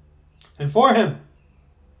and for him.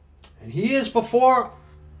 And he is before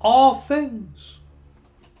all things.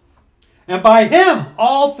 And by him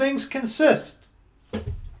all things consist.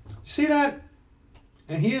 See that?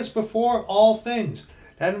 And he is before all things.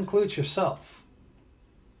 That includes yourself.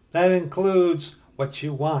 That includes what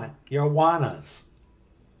you want, your wannas.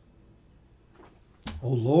 O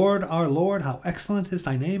Lord, our Lord, how excellent is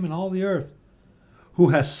thy name in all the earth, who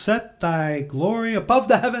has set thy glory above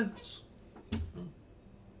the heavens.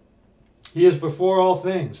 He is before all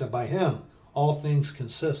things, and by him all things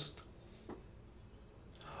consist.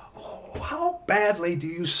 Oh, how badly do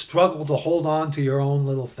you struggle to hold on to your own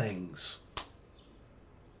little things?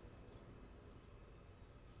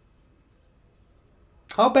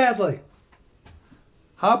 How badly?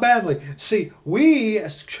 How badly? See, we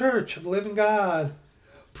as the Church of the Living God,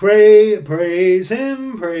 praise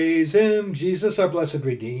him, Jesus our blessed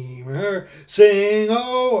Redeemer. Sing,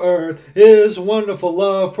 O earth, his wonderful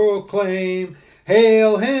love proclaim.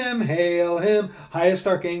 Hail him, highest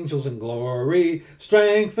archangels in glory,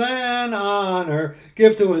 strength and honor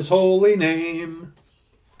give to his holy name.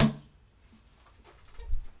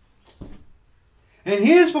 And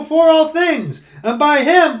he is before all things, and by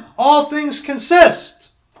him all things consist.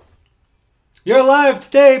 You're alive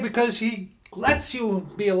today because he lets you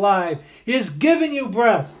be alive. He has given you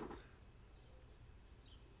breath.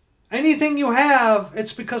 Anything you have,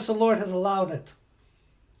 it's because the Lord has allowed it.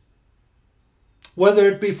 Whether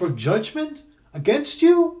it be for judgment against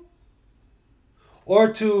you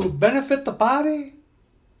or to benefit the body,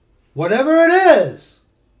 whatever it is,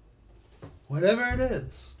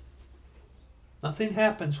 nothing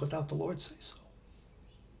happens without the Lord say so.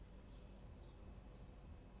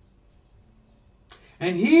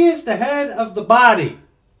 And he is the head of the body,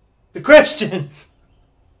 the Christians,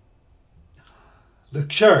 the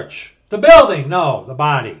church, the building, no, the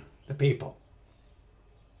body, the people,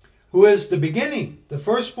 who is the beginning, the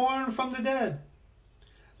firstborn from the dead,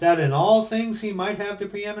 that in all things he might have the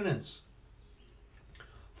preeminence.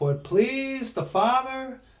 For it pleased the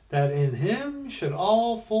Father that in him should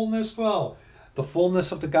all fullness dwell. The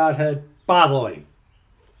fullness of the Godhead bodily,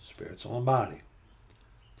 spirit, soul, and body.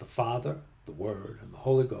 The Father, the Word, and the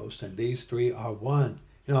Holy Ghost, and these three are one.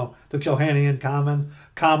 You know, the Johannine comma,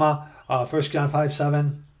 1 John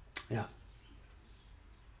 5:7. Yeah.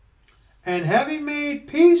 And having made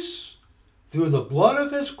peace through the blood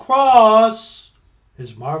of his cross,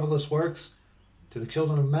 his marvelous works to the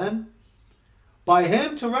children of men, by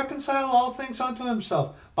him to reconcile all things unto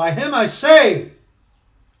himself. By him I say,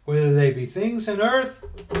 whether they be things in earth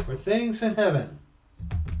or things in heaven.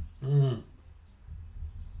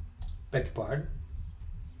 Beg your pardon.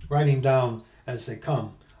 Writing down as they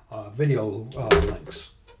come video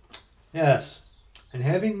links. Yes. And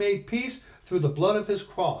having made peace through the blood of his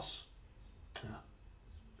cross.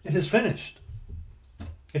 It is finished.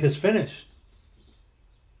 It is finished.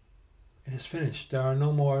 It is finished. There are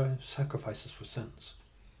no more sacrifices for sins.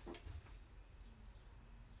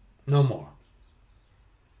 No more.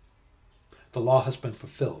 The law has been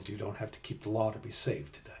fulfilled. You don't have to keep the law to be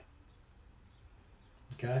saved today.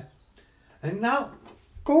 Okay? And now,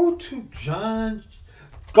 go to John.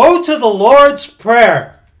 Go to the Lord's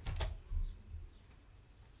Prayer.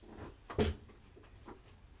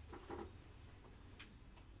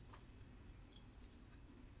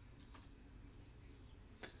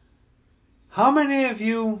 How many of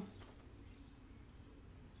you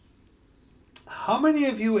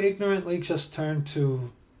ignorantly just turned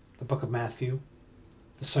to the book of Matthew,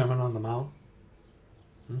 the Sermon on the Mount?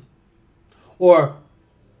 Or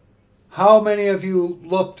how many of you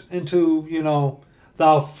looked into,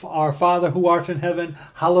 thou our Father who art in heaven,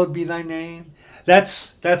 hallowed be thy name?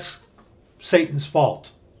 That's Satan's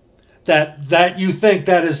fault. That you think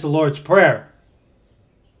that is the Lord's Prayer.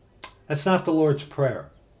 That's not the Lord's Prayer.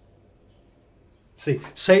 See,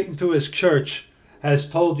 Satan through his church has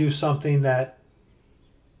told you something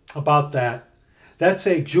about that. That's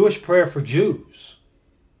a Jewish prayer for Jews.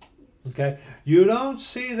 Okay? You don't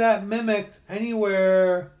see that mimicked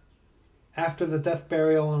anywhere after the death,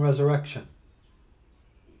 burial, and resurrection.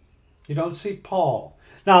 You don't see Paul.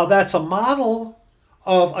 Now, that's a model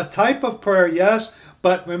of a type of prayer, yes,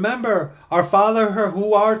 But remember, our Father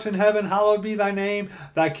who art in heaven, hallowed be thy name.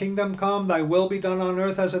 Thy kingdom come, thy will be done on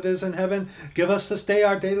earth as it is in heaven. Give us this day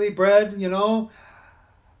our daily bread, you know.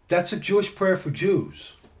 That's a Jewish prayer for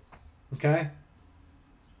Jews. Okay?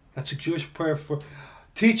 That's a Jewish prayer for...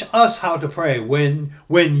 Teach us how to pray. When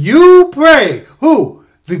you pray, who?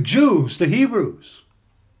 The Jews, the Hebrews.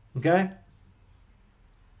 Okay?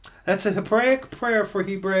 That's a Hebraic prayer for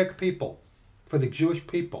Hebraic people, for the Jewish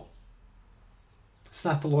people. It's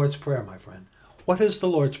not the Lord's Prayer, my friend. What is the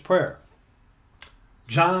Lord's Prayer?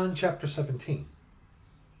 John chapter 17.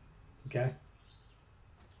 Okay?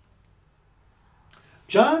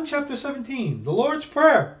 John chapter 17, the Lord's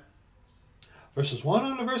Prayer. Verses 1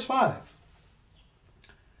 on to verse 5.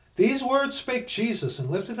 These words spake Jesus, and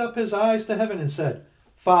lifted up his eyes to heaven, and said,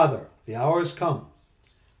 Father, the hour is come.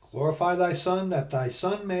 Glorify thy Son, that thy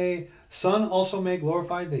Son also may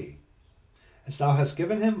glorify thee. As thou hast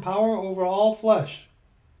given him power over all flesh,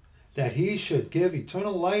 that he should give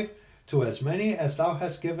eternal life to as many as thou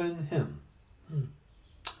hast given him.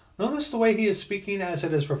 Notice the way he is speaking as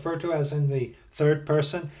it is referred to as in the third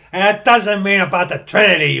person. And it doesn't mean about the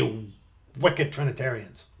Trinity, you wicked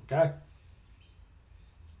Trinitarians. Okay?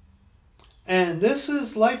 And this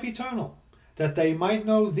is life eternal, that they might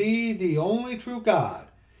know thee, the only true God,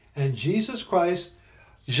 and Jesus Christ,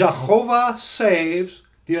 Jehovah saves,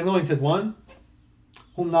 the Anointed One,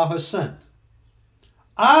 whom thou hast sent.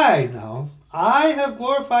 I have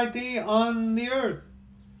glorified thee on the earth.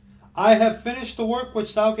 I have finished the work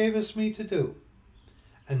which thou gavest me to do.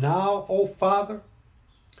 And now, O Father,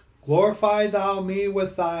 glorify thou me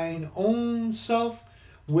with thine own self,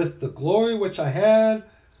 with the glory which I had,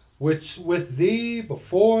 which with thee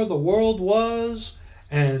before the world was.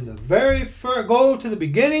 And the very first, go to the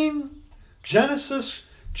beginning, Genesis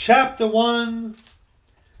chapter 1.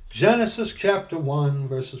 Genesis chapter 1,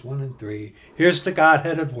 verses 1 and 3. Here's the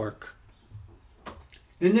Godhead at work.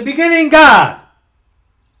 In the beginning, God.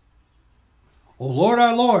 O Lord,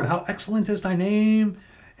 our Lord, how excellent is thy name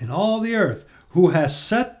in all the earth, who has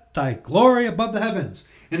set thy glory above the heavens.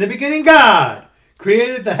 In the beginning, God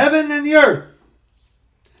created the heaven and the earth.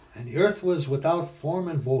 And the earth was without form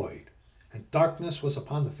and void, and darkness was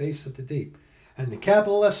upon the face of the deep. And the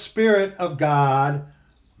capital S Spirit of God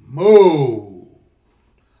moved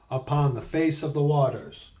upon the face of the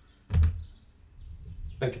waters.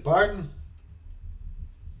 Beg your pardon?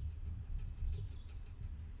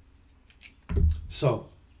 So,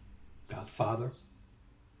 God Father,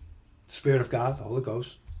 Spirit of God, the Holy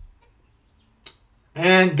Ghost,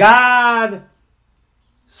 and God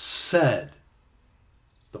said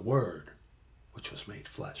the Word which was made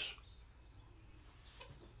flesh.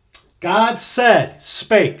 God said,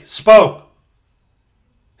 spake, spoke.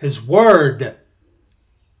 His Word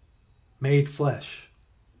made flesh.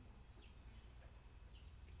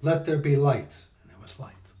 Let there be light, and there was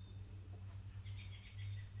light.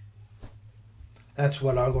 That's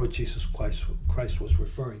what our Lord Jesus Christ was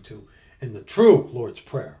referring to in the true Lord's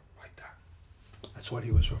Prayer, right there. That's what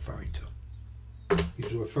he was referring to. He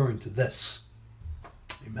was referring to this.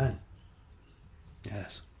 Amen.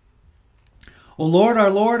 Yes. O Lord,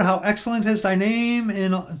 our Lord, how excellent is thy name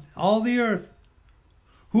in all the earth,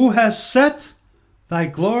 who has set thy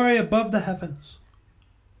glory above the heavens.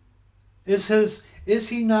 Is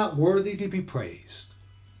he not worthy to be praised?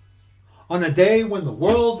 On a day when the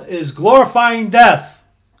world is glorifying death,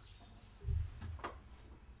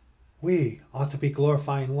 we ought to be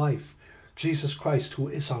glorifying life. Jesus Christ, who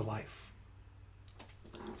is our life.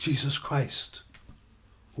 Jesus Christ,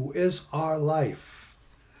 who is our life.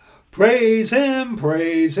 Praise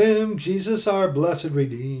him, Jesus our blessed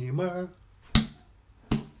Redeemer.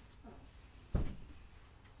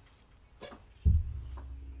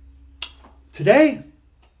 Today,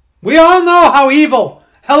 we all know how evil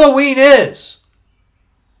Halloween is.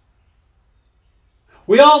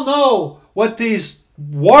 We all know what these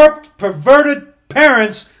warped, perverted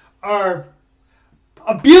parents are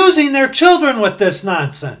abusing their children with this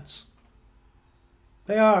nonsense.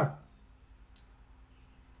 They are.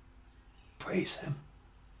 Praise him.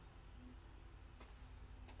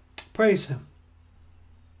 Praise him.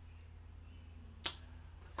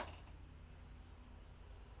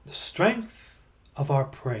 The strength of our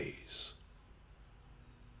praise.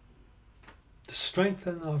 The strength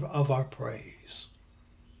of our praise.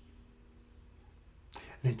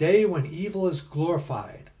 In a day when evil is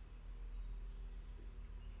glorified,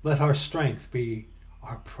 let our strength be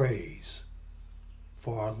our praise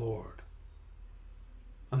for our Lord.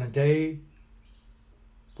 On a day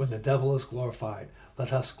when the devil is glorified,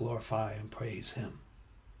 let us glorify and praise him.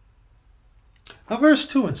 Now, verse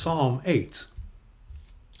 2 in Psalm 8.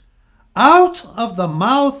 Out of the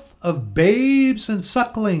mouth of babes and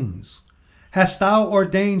sucklings hast thou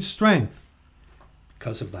ordained strength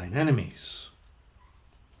because of thine enemies,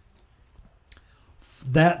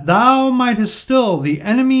 that thou mightest still the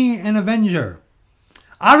enemy and avenger.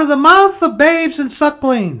 Out of the mouth of babes and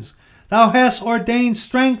sucklings thou hast ordained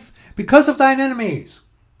strength because of thine enemies.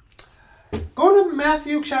 Go to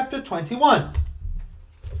Matthew chapter 21.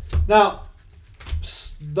 Now,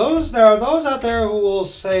 there are those out there who will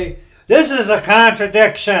say, this is a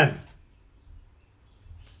contradiction.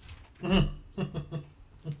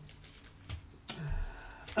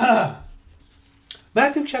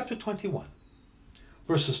 Matthew chapter 21,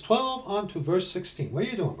 verses 12 on to verse 16. What are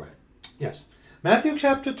you doing, Brad? Yes. Matthew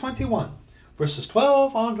chapter 21, verses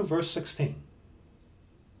 12 on to verse 16.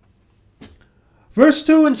 Verse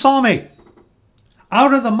 2 in Psalm 8.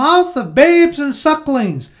 Out of the mouth of babes and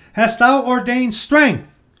sucklings hast thou ordained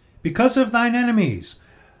strength because of thine enemies.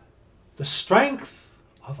 The strength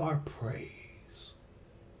of our praise.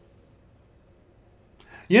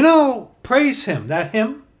 You know, praise him, that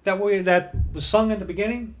hymn that was sung at the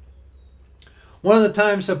beginning. One of the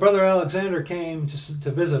times that Brother Alexander came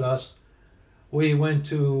to visit us, we went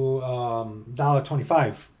to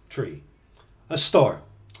 $1.25 Tree, a store.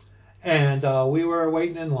 And we were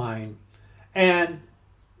waiting in line. And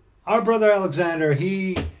our Brother Alexander,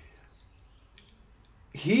 he's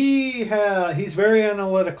very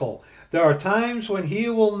analytical. There are times when he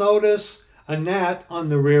will notice a gnat on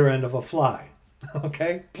the rear end of a fly.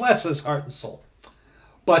 Okay? Bless his heart and soul.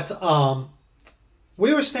 But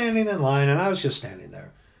we were standing in line, and I was just standing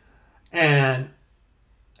there. And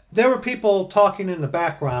there were people talking in the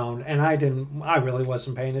background, and I really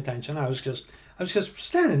wasn't paying attention. I was just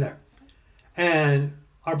standing there. And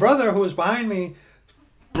our brother who was behind me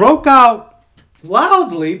broke out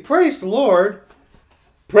loudly, praise the Lord.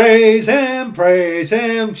 Praise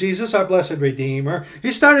him, Jesus our blessed Redeemer.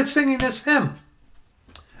 He started singing this hymn.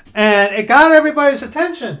 And it got everybody's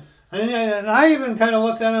attention. And I even kind of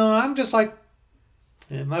looked at him, and I'm just like,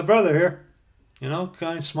 hey, my brother here,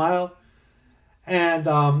 kind of smiled. And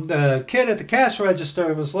the kid at the cash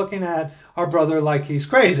register was looking at our brother like he's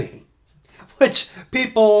crazy. Which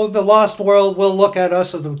people, the lost world, will look at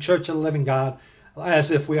us of the Church of the Living God as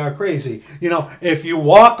if we are crazy. If you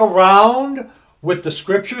walk around with the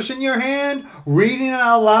scriptures in your hand, reading it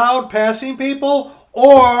out loud, passing people,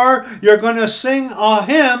 or you're going to sing a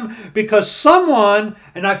hymn because someone,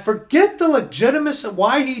 and I forget the legitimacy,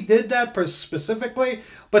 why he did that specifically,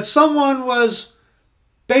 but someone was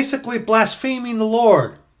basically blaspheming the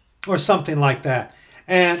Lord or something like that.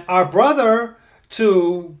 And our brother,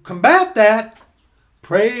 to combat that,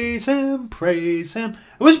 praise him, praise him.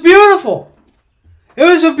 It was beautiful. It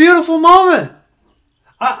was a beautiful moment.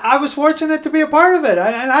 I was fortunate to be a part of it.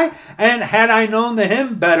 And had I known the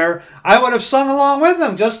hymn better, I would have sung along with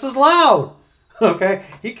him just as loud. Okay?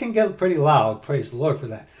 He can get pretty loud. Praise the Lord for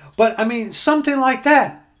that. But, something like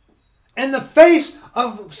that. In the face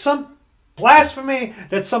of some blasphemy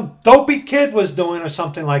that some dopey kid was doing or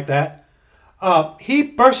something like that, he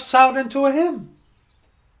bursts out into a hymn.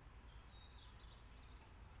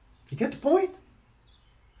 You get the point?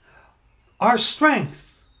 Our strength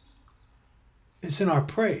is in our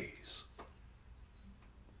praise.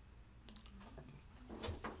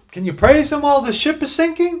 Can you praise him while the ship is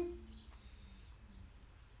sinking?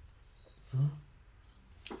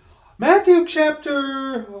 Matthew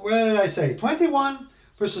chapter, 21,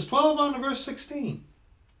 verses 12 on to verse 16.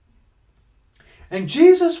 And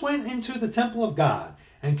Jesus went into the temple of God,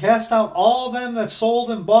 and cast out all them that sold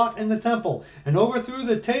and bought in the temple, and overthrew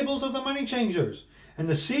the tables of the money changers, and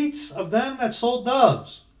the seats of them that sold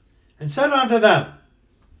doves, and said unto them,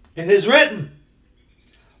 It is written,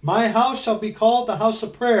 My house shall be called the house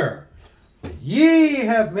of prayer, but ye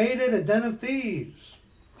have made it a den of thieves.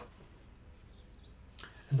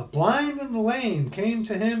 And the blind and the lame came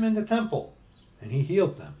to him in the temple, and he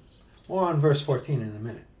healed them. More on verse 14 in a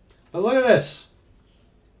minute. But look at this.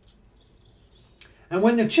 And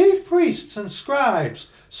when the chief priests and scribes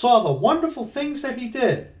saw the wonderful things that he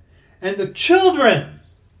did, and the children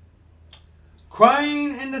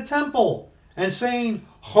crying in the temple and saying,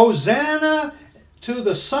 Hosanna to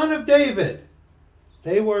the Son of David,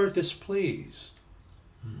 they were displeased.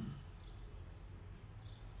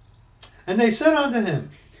 And they said unto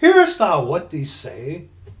him, Hearest thou what these say?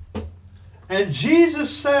 And Jesus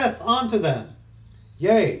saith unto them,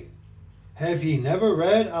 Yea, have ye never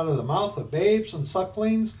read out of the mouth of babes and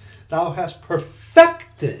sucklings, Thou hast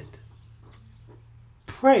perfected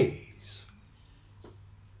praise.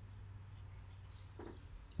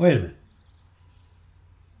 Wait a minute.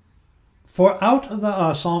 For out of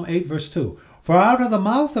the Psalm 8 verse 2, For out of the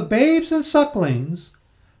mouth of babes and sucklings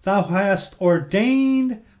thou hast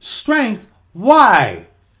ordained strength. Why?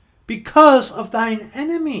 Because of thine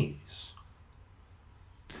enemies.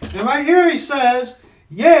 And right here he says,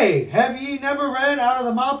 yea, have ye never read, out of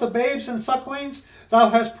the mouth of babes and sucklings thou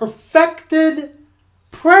hast perfected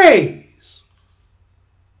praise.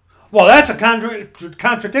 Well, that's a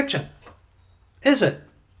contradiction. Is it?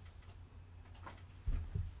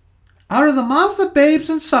 Out of the mouth of babes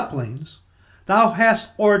and sucklings thou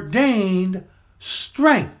hast ordained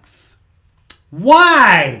strength.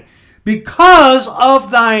 Why? Because of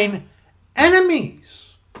thine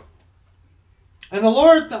enemies. And the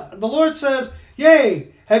Lord says,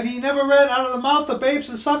 yea, have ye never read, out of the mouth of babes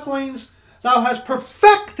and sucklings thou hast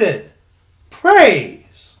perfected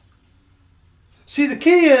praise. See, the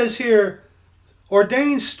key is here,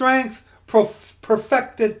 ordained strength,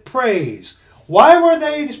 perfected praise. Why were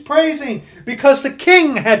they praising? Because the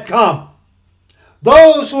king had come.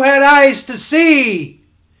 Those who had eyes to see,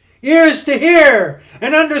 ears to hear,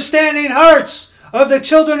 and understanding hearts of the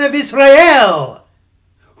children of Israel,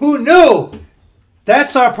 who knew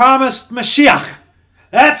that's our promised Mashiach.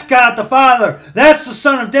 That's God the Father. That's the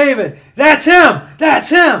Son of David. That's him. That's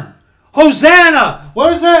him. Hosanna.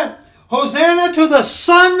 What is that? Hosanna to the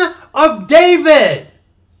Son of David.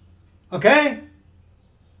 Okay?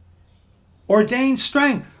 Ordained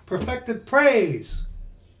strength, perfected praise.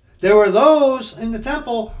 There were those in the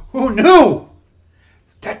temple who knew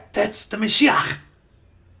that's the Mashiach.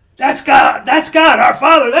 That's God. That's God, our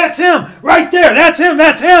Father. That's him. Right there. That's him.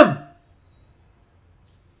 That's him.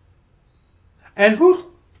 And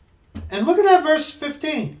look at that verse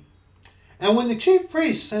 15. And when the chief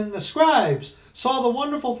priests and the scribes saw the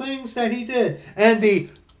wonderful things that he did, and the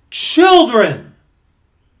children,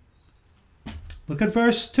 look at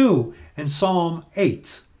verse 2 in Psalm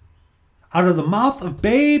 8. Out of the mouth of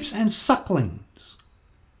babes and sucklings.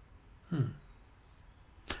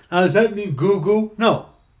 Now, does that mean goo-goo? No.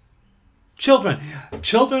 Children.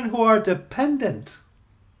 Children who are dependent,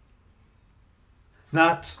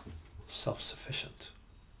 not self-sufficient.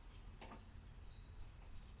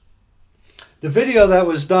 The video that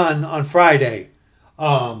was done on Friday,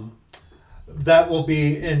 that will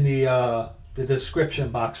be in the description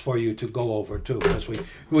box for you to go over too, because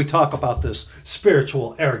we talk about this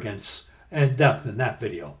spiritual arrogance and depth in that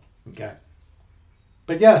video. Okay.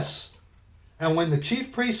 But yes, and when the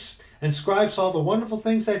chief priests and scribes saw the wonderful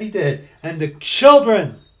things that he did, and the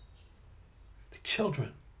children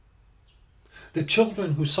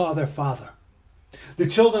who saw their father, the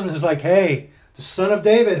children who's like, hey, the Son of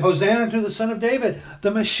David, Hosanna to the Son of David,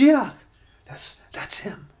 the Mashiach, that's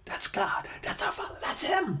him, that's God, that's our Father, that's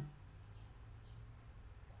him.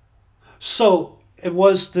 So it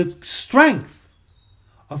was the strength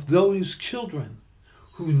of those children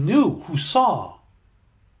who knew, who saw.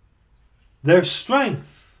 Their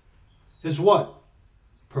strength is what?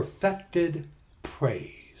 Perfected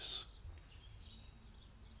praise.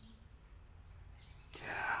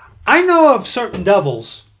 I know of certain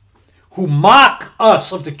devils who mock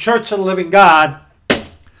us of the Church of the Living God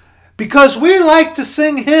because we like to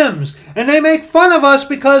sing hymns, and they make fun of us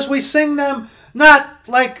because we sing them not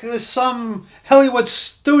like some Hollywood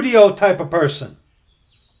studio type of person.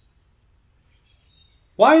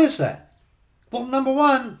 Why is that? Well, number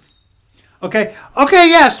one, okay,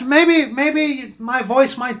 yes, maybe my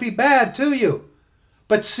voice might be bad to you.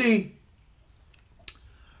 But see,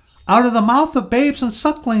 out of the mouth of babes and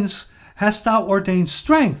sucklings hast thou ordained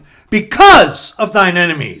strength because of thine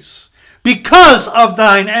enemies. Because of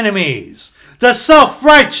thine enemies. The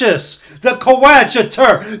self-righteous, the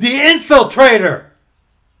coadjutor, the infiltrator,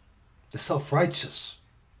 the self-righteous.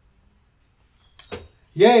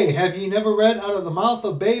 Yea, have ye never read, out of the mouth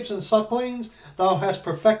of babes and sucklings thou hast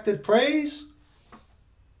perfected praise?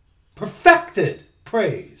 Perfected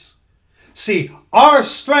praise. See, our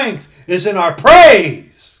strength is in our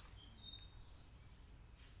praise.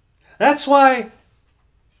 That's why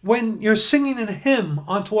when you're singing a hymn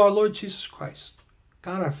unto our Lord Jesus Christ,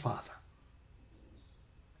 God our Father,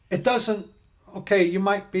 it doesn't, okay, you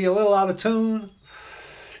might be a little out of tune,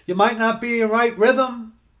 you might not be in right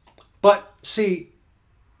rhythm, but see,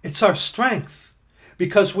 it's our strength,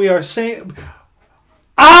 because we are saying,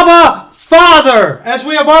 Abba, Father, as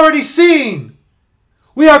we have already seen.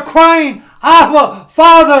 We are crying, Abba,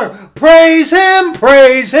 Father, praise him,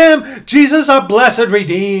 Jesus, our blessed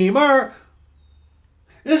Redeemer.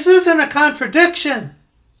 This isn't a contradiction.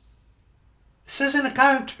 This isn't a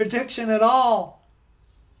contradiction at all.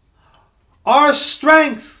 Our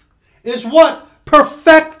strength is what?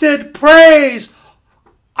 Perfected praise.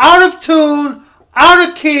 Out of tune, out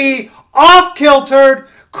of key, off-kiltered,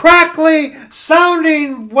 crackly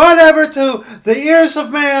sounding whatever to the ears of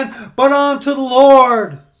man, but unto the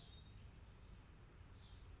Lord.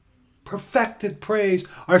 Perfected praise,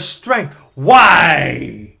 our strength.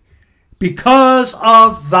 Why? Because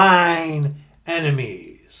of thine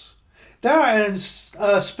enemies. There is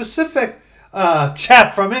a specific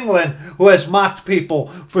chap from England who has mocked people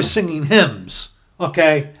for singing hymns.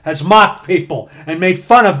 Okay? Has mocked people and made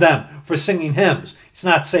fun of them for singing hymns. He's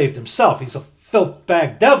not saved himself. He's a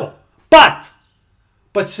filth-bag devil. But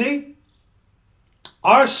see,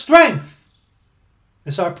 our strength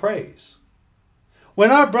is our praise.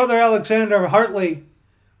 When our brother Alexander Hartley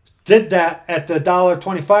did that at the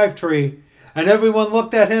 $1.25 tree, and everyone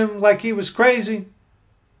looked at him like he was crazy,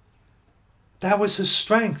 that was his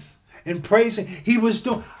strength in praising. He was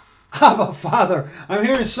doing, Abba, Father, I'm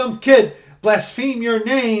hearing some kid blaspheme your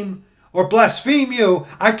name or blaspheme you.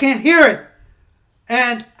 I can't hear it.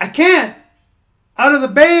 And I can't. Out of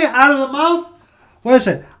the mouth, what is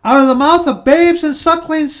it? Out of the mouth of babes and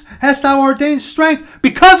sucklings hast thou ordained strength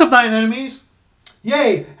because of thine enemies.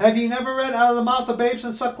 Yea, have ye never read, out of the mouth of babes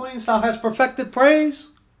and sucklings thou hast perfected praise?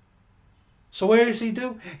 So what does he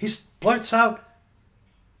do? He blurts out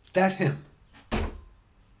that hymn.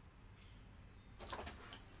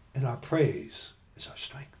 And our praise is our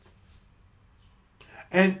strength.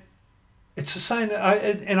 And it's a sign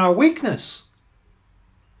in our weakness.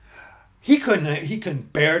 He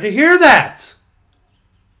couldn't bear to hear that.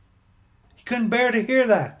 He couldn't bear to hear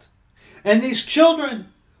that. And these children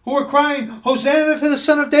who were crying, Hosanna to the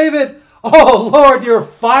Son of David. Oh, Lord, you're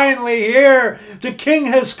finally here. The King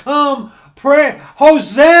has come. Pray,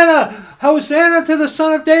 Hosanna, Hosanna to the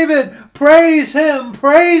Son of David. Praise him,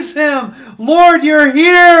 praise him. Lord, you're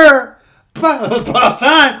here. About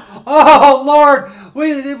time. Oh, Lord,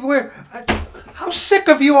 we're how sick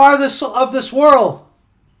of you are of this world?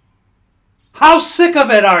 How sick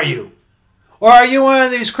of it are you? Or are you one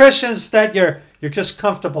of these Christians that you're just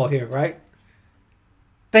comfortable here, right?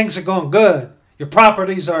 Things are going good. Your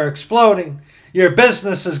properties are exploding. Your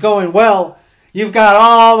business is going well. You've got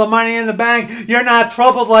all the money in the bank. You're not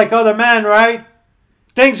troubled like other men, right?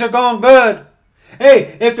 Things are going good.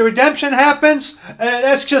 Hey, if the redemption happens,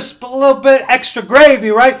 that's just a little bit extra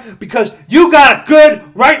gravy, right? Because you got it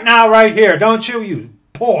good right now, right here, don't you? You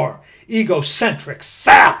poor, egocentric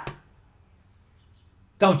sap.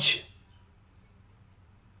 Don't you?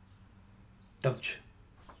 Don't you?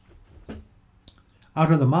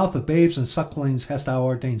 Out of the mouth of babes and sucklings hast thou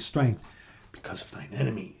ordained strength because of thine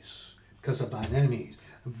enemies. Because of thine enemies.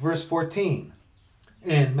 Verse 14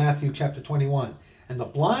 in Matthew chapter 21. And the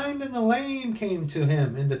blind and the lame came to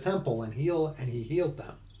him in the temple, and he healed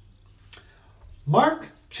them. Mark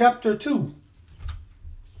chapter 2.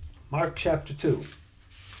 Mark chapter 2.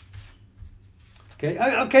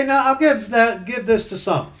 Okay, now I'll give this to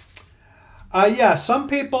some. Some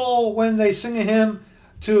people, when they sing a hymn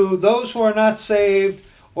to those who are not saved,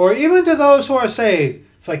 or even to those who are saved,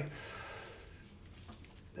 it's like,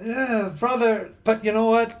 brother, but you know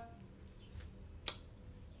what?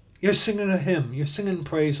 You're singing a hymn. You're singing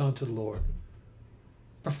praise unto the Lord.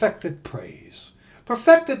 Perfected praise.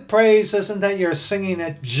 Perfected praise isn't that you're singing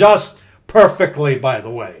it just perfectly, by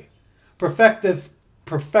the way. Perfected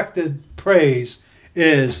praise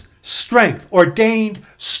is strength, ordained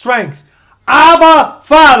strength. Abba,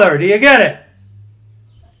 Father. Do you get it?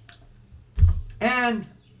 And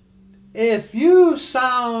if you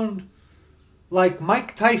sound like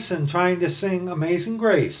Mike Tyson trying to sing Amazing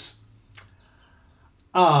Grace,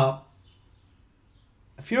 if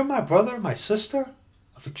you're my brother, my sister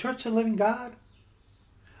of the Church of the Living God,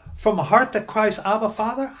 from a heart that cries Abba,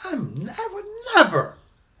 Father, I would never,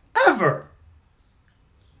 ever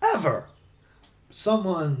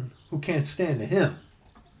someone who can't stand a hymn.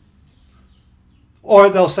 Or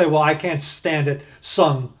they'll say, well, I can't stand it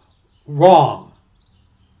sung wrong.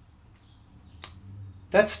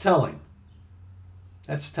 That's telling.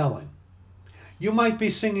 That's telling. You might be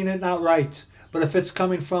singing it not right, but if it's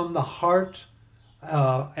coming from the heart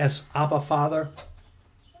as Abba, Father,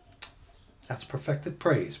 that's perfected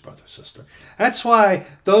praise, brother, sister. That's why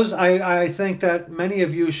I think that many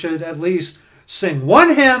of you should at least sing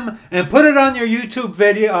one hymn and put it on your YouTube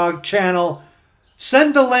video channel.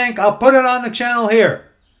 Send the link. I'll put it on the channel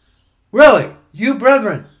here. Really, you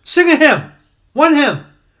brethren, sing a hymn. One hymn.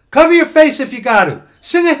 Cover your face if you got to.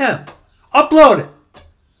 Sing a hymn. Upload it.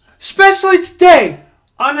 Especially today,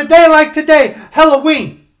 on a day like today,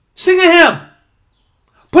 Halloween. Sing a hymn.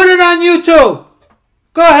 Put it on YouTube.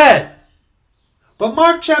 Go ahead. But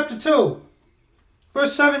Mark chapter 2,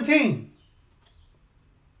 verse 17.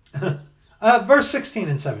 Verse 16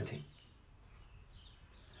 and 17.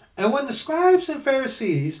 And when the scribes and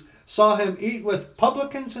Pharisees saw him eat with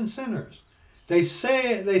publicans and sinners, they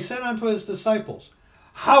said unto his disciples,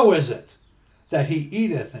 How is it that he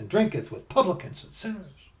eateth and drinketh with publicans and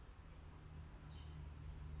sinners?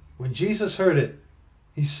 When Jesus heard it,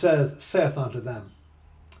 he saith unto them,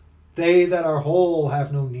 They that are whole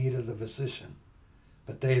have no need of the physician,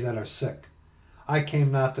 but they that are sick. I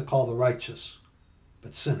came not to call the righteous,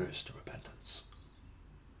 but sinners to repentance.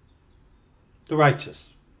 The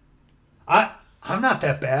righteous. I'm not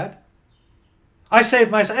that bad. I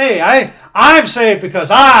saved myself. Hey, I'm saved because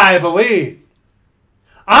I believe.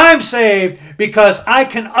 I'm saved because I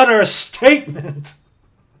can utter a statement.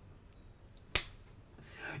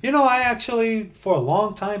 You know, I actually, for a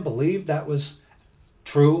long time, believed that was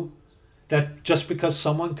true. That just because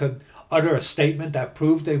someone could utter a statement that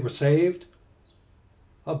proved they were saved.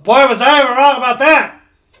 Oh, boy, was I ever wrong about that.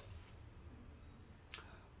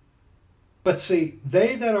 But see,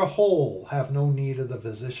 they that are whole have no need of the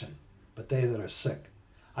physician, but they that are sick.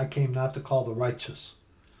 I came not to call the righteous,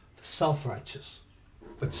 the self-righteous,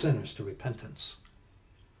 but sinners to repentance.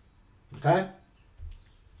 Okay?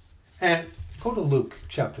 And go to Luke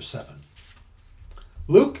chapter 7.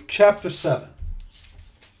 Luke chapter 7.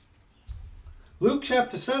 Luke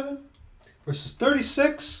chapter 7, verses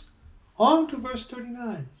 36 on to verse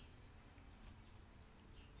 39.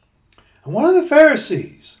 And one of the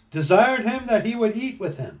Pharisees desired him that he would eat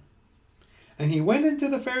with him. And he went into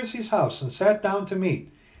the Pharisee's house and sat down to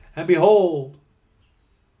meat. And behold,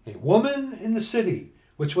 a woman in the city,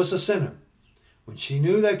 which was a sinner, when she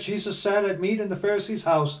knew that Jesus sat at meat in the Pharisee's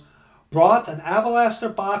house, brought an alabaster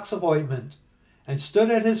box of ointment, and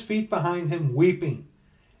stood at his feet behind him, weeping,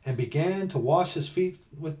 and began to wash his feet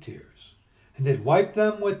with tears, and did wipe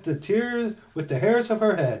them with the hairs of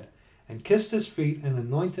her head, and kissed his feet, and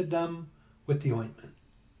anointed them with the ointment.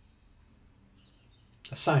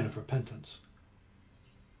 A sign of repentance.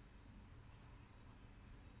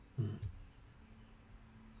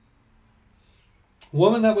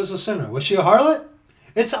 Woman that was a sinner. Was she a harlot?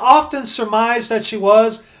 It's often surmised that she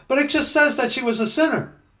was, but it just says that she was a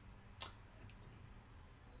sinner.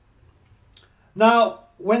 Now,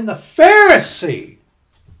 when the Pharisee,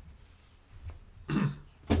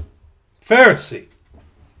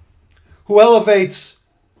 who elevates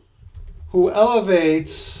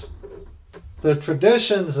the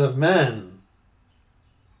traditions of men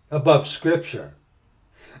above Scripture,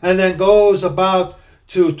 and then goes about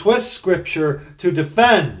to twist Scripture to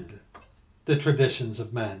defend the traditions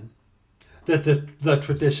of men, the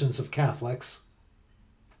traditions of Catholics,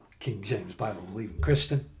 King James Bible believing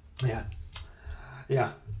Christian.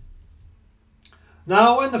 Yeah.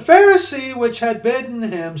 Now when the Pharisee which had bidden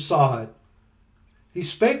him saw it, he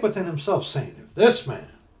spake within himself, saying, If this man,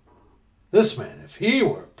 if he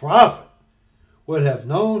were a prophet, would have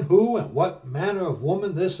known who and what manner of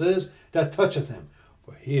woman this is that toucheth him,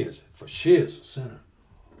 for she is a sinner.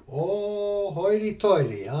 Oh,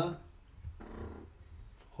 hoity-toity, huh?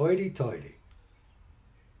 Hoity-toity.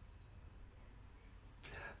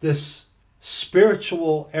 This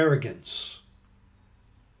spiritual arrogance,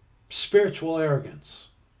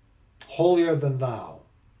 holier than thou,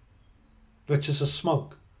 which is a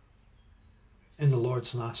smoke in the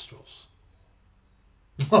Lord's nostrils.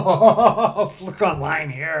 Look online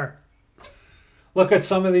here. Look at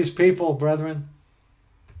some of these people, brethren.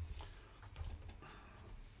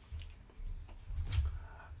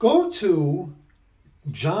 Go to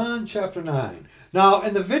John chapter 9. Now,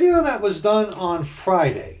 in the video that was done on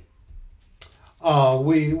Friday,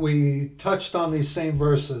 we touched on these same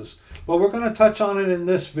verses, but we're going to touch on it in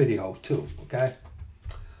this video too, okay?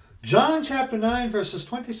 John chapter 9, verses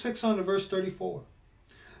 26 on to verse 34.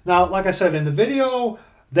 Now, like I said, in the video,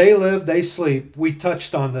 They Live, They Sleep, we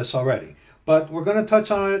touched on this already. But we're going to touch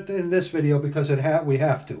on it in this video because we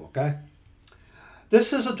have to, okay?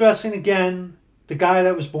 This is addressing, again, the guy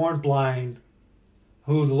that was born blind,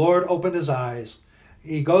 who the Lord opened his eyes.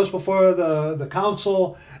 He goes before the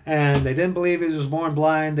council, and they didn't believe he was born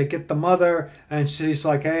blind. They get the mother, and she's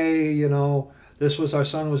like, hey, you know, this was our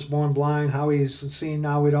son who was born blind. How he's seen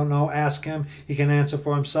now, we don't know. Ask him. He can answer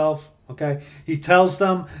for himself. Okay? He tells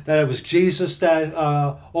them that it was Jesus that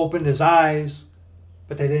opened his eyes,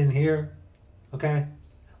 but they didn't hear. Okay?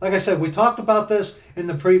 Like I said, we talked about this in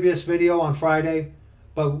the previous video on Friday,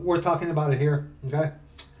 but we're talking about it here. Okay?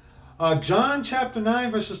 John chapter 9,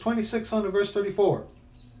 verses 26 on to verse 34.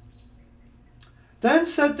 Then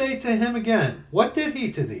said they to him again, What did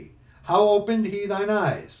he to thee? How opened he thine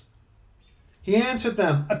eyes? He answered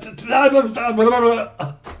them, I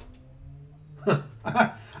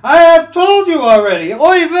have told you already,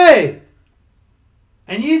 oy vey,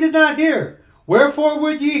 and ye did not hear. Wherefore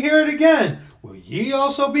would ye hear it again? Will ye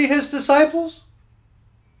also be his disciples?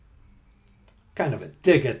 Kind of a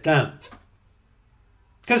dig at them.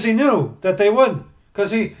 Because he knew that they wouldn't.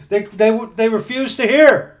 Because they refused to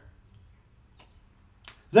hear.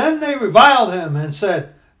 Then they reviled him and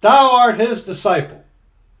said, Thou art his disciple.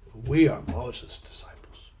 We are Moses'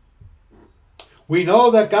 disciples. We know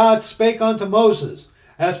that God spake unto Moses.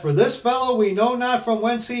 As for this fellow, we know not from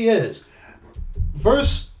whence he is.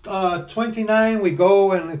 Verse 29, we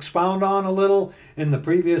go and expound on a little in the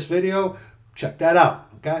previous video. Check that out,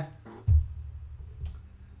 okay?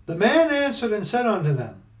 The man answered and said unto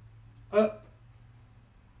them,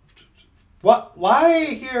 Why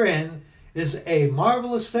herein is a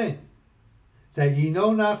marvelous thing, that ye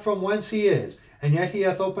know not from whence he is, and yet he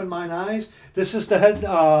hath opened mine eyes. This is the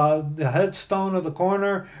headstone of the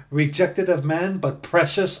corner, rejected of men, but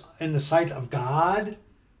precious in the sight of God.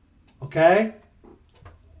 Okay?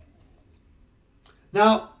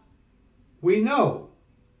 Now, we know.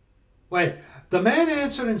 Wait, the man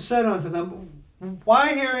answered and said unto them,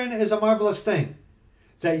 Why herein is a marvelous thing,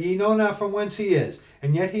 that ye know not from whence he is,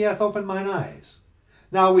 and yet he hath opened mine eyes.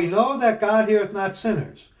 Now we know that God heareth not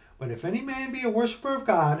sinners, but if any man be a worshipper of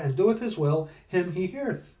God, and doeth his will, him he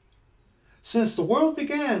heareth. Since the world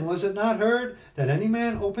began, was it not heard that any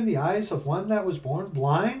man opened the eyes of one that was born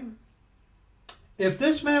blind? If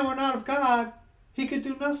this man were not of God, he could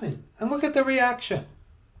do nothing. And look at the reaction.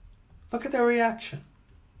 Look at their reaction.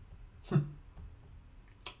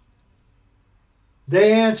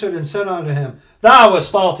 They answered and said unto him, Thou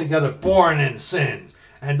wast altogether born in sins,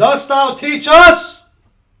 and dost thou teach us?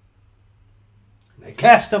 And they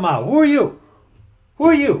cast him out. Who are you? Who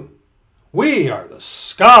are you? We are the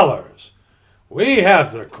scholars. We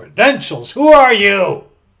have the credentials. Who are you?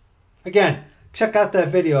 Again, check out that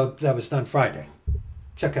video that was done Friday.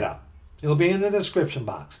 Check it out. It'll be in the description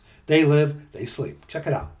box. They live, they sleep. Check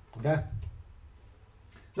it out. Okay?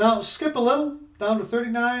 Now, skip a little down to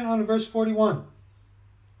 39 on to verse 41.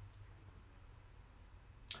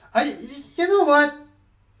 You know what?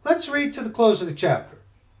 Let's read to the close of the chapter.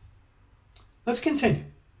 Let's continue.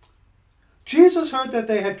 Jesus heard that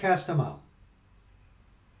they had cast him out.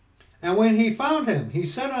 And when he found him, he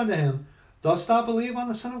said unto him, Dost thou believe on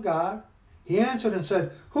the Son of God? He answered and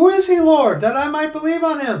said, Who is he, Lord, that I might believe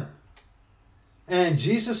on him? And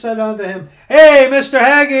Jesus said unto him, Hey, Mr.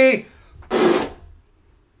 Hagee!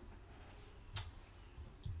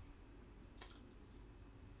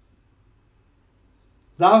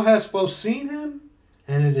 Thou hast both seen him,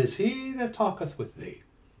 and it is he that talketh with thee.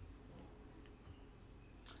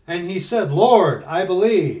 And he said, Lord, I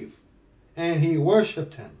believe. And he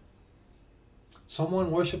worshipped him.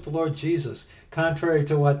 Someone worship the Lord Jesus, contrary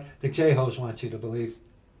to what the Jehos want you to believe.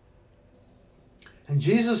 And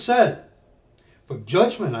Jesus said, For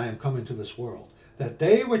judgment I am come into this world, that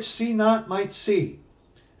they which see not might see,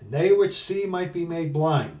 and they which see might be made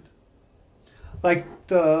blind. Like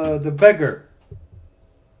the beggar,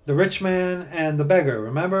 the rich man and the beggar,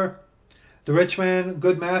 remember? The rich man,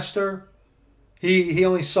 good master, he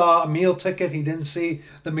only saw a meal ticket. He didn't see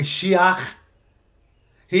the Mashiach.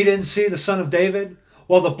 He didn't see the Son of David.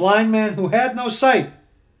 Well, the blind man who had no sight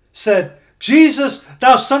said, Jesus,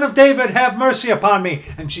 thou Son of David, have mercy upon me.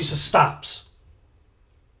 And Jesus stops.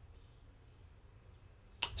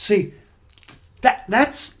 See,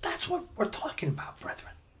 that's what we're talking about, brethren.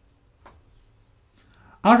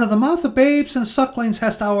 Out of the mouth of babes and sucklings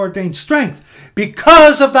hast thou ordained strength,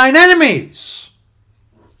 because of thine enemies.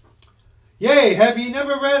 Yea, have ye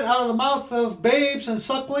never read, out of the mouth of babes and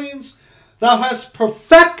sucklings thou hast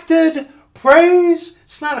perfected praise?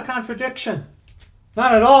 It's not a contradiction.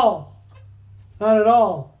 Not at all. Not at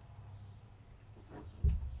all.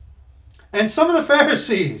 And some of the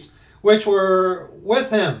Pharisees, which were with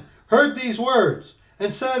him, heard these words,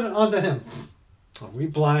 and said unto him, Are we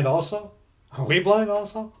blind also? Are we blind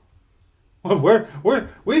also? Well,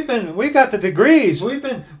 we got the degrees. We've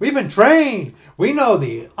been trained. We know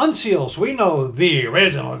the uncials. We know the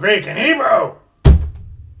original Greek and Hebrew.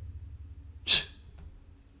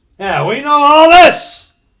 Yeah, we know all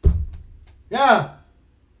this. Yeah.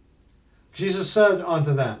 Jesus said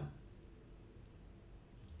unto them,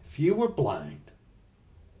 If ye were blind,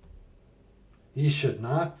 ye should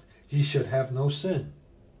have no sin.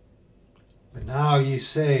 But now ye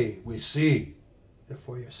say, We see,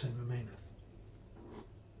 therefore your sin remaineth.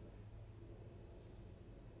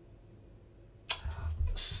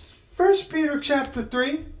 First Peter chapter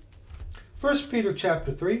 3. 1 Peter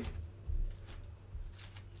chapter 3.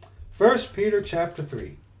 1 Peter chapter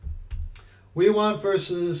 3. We want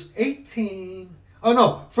verses 18. Oh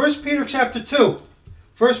no, 1 Peter chapter 2.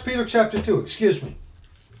 1 Peter chapter 2, excuse me.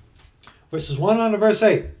 Verses 1 on to verse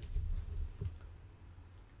 8.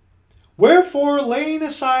 Wherefore, laying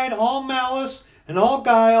aside all malice, and all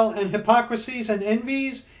guile, and hypocrisies, and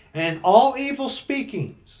envies, and all evil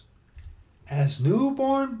speakings, as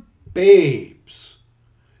newborn babes,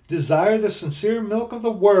 desire the sincere milk of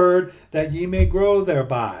the word, that ye may grow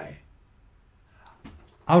thereby.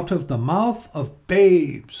 Out of the mouth of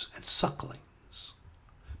babes and sucklings.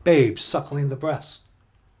 Babes suckling the breast,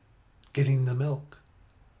 getting the milk.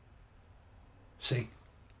 See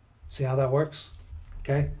how that works?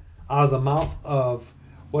 Okay? Out of the mouth of,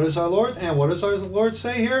 what is our Lord? And what does our Lord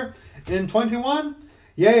say here in 21?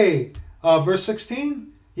 Yea, verse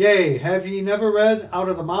 16. Yea, have ye never read, out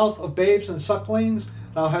of the mouth of babes and sucklings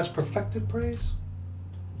thou hast perfected praise?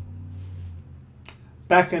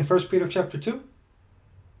 Back in 1 Peter chapter 2.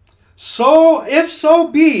 So, if so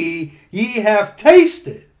be ye have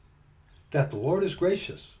tasted that the Lord is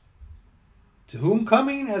gracious, to whom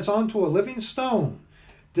coming as unto a living stone,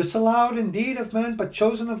 disallowed indeed of men, but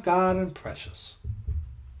chosen of God and precious.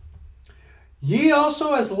 Ye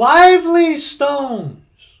also as lively stones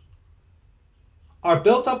are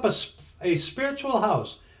built up a spiritual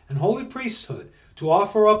house and holy priesthood, to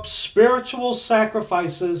offer up spiritual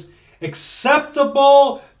sacrifices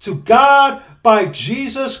acceptable to God by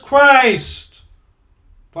Jesus Christ.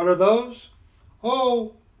 What are those?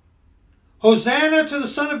 Oh, Hosanna to the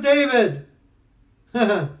Son of David.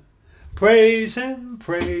 Praise him,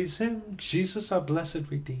 Jesus our blessed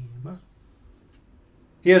Redeemer.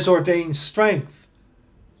 He has ordained strength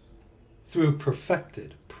through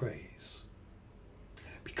perfected praise.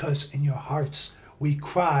 Because in your hearts we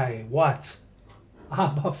cry, what?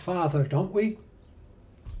 Abba, Father, don't we?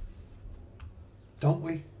 Don't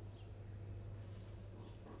we?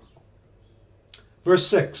 Verse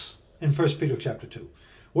 6 in 1 Peter chapter 2.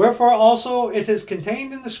 Wherefore also it is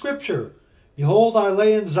contained in the Scripture, behold, I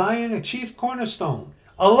lay in Zion a chief cornerstone,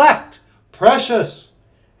 elect, precious,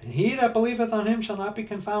 and he that believeth on him shall not be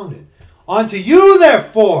confounded. Unto you,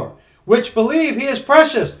 therefore, which believe, he is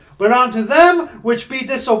precious, but unto them which be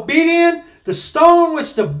disobedient, the stone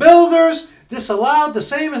which the builders disallowed, the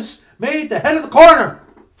same is made the head of the corner,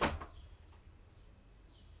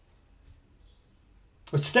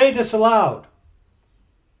 which they disallowed.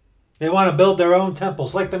 They want to build their own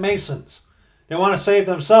temples, like the Masons. They want to save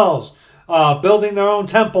themselves, building their own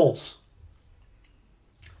temples.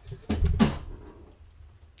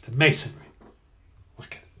 The masonry.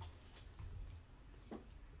 Wicked.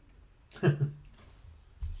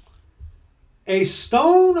 A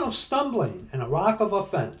stone of stumbling and a rock of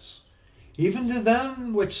offense, even to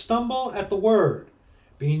them which stumble at the word,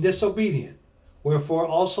 being disobedient. Wherefore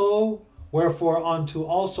unto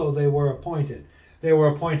also they were appointed. They were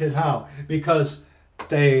appointed how? Because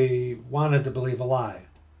they wanted to believe a lie.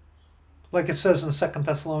 Like it says in 2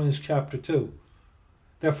 Thessalonians chapter 2.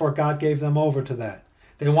 Therefore God gave them over to that.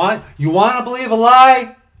 You want to believe a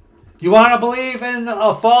lie? You want to believe in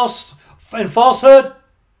falsehood?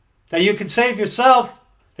 That you can save yourself?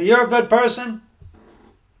 That you're a good person?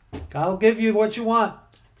 God will give you what you want.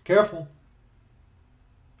 Be careful.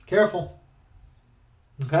 Be careful.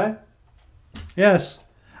 Okay? Yes.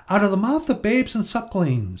 Out of the mouth of babes and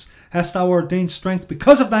sucklings hast thou ordained strength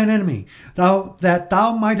because of thine enemy, that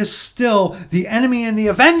thou mightest still the enemy and the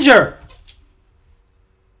avenger.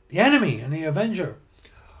 The enemy and the avenger.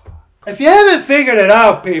 If you haven't figured it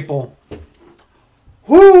out, people,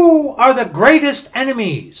 who are the greatest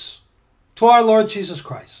enemies to our Lord Jesus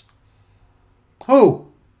Christ? Who?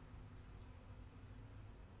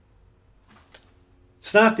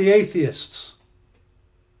 It's not the atheists.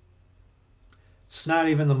 It's not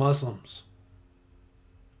even the Muslims.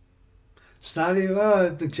 It's not even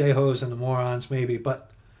the Jehos and the morons, maybe. But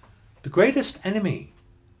the greatest enemy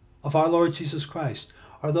of our Lord Jesus Christ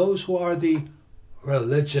are those who are the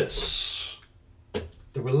religious.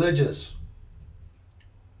 The religious.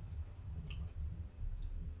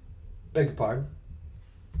 Beg your pardon.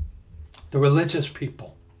 The religious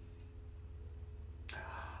people.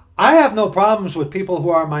 I have no problems with people who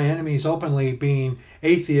are my enemies openly being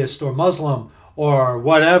atheist or Muslim or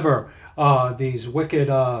whatever, these wicked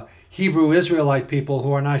Hebrew Israelite people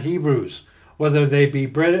who are not Hebrews, whether they be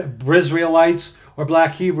Brisraelites or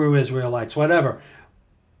black Hebrew Israelites, whatever.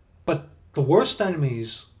 But the worst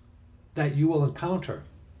enemies that you will encounter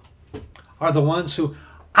are the ones who,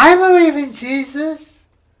 I believe in Jesus.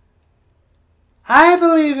 I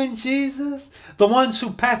believe in Jesus. The ones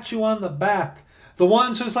who pat you on the back. The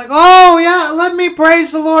ones who's like, oh yeah, let me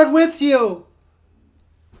praise the Lord with you.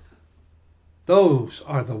 Those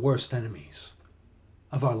are the worst enemies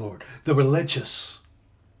of our Lord. The religious.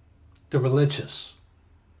 The religious.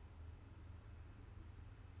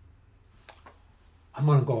 I'm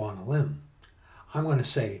going to go on a limb. I'm going to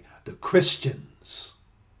say the Christians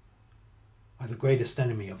are the greatest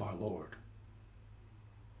enemy of our Lord.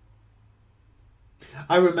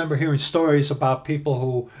 I remember hearing stories about people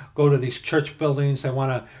who go to these church buildings. They want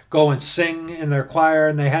to go and sing in their choir,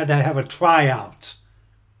 and they had to have a tryout.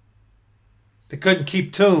 They couldn't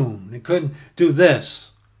keep tune. They couldn't do this.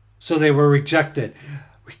 So they were rejected.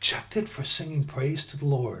 Rejected for singing praise to the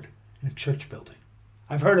Lord in a church building.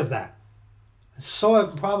 I've heard of that. So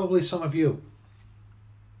have probably some of you.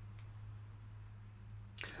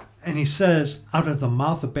 And he says, out of the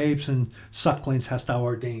mouth of babes and sucklings hast thou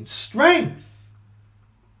ordained strength,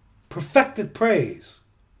 perfected praise,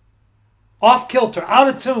 off kilter, out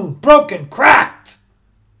of tune, broken, cracked.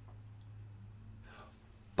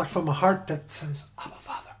 But from a heart that says, Abba,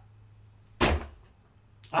 Father.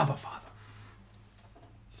 Abba, Father.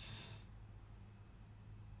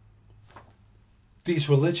 These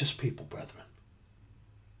religious people, brethren,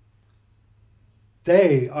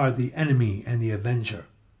 they are the enemy and the avenger.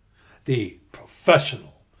 The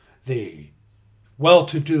professional, the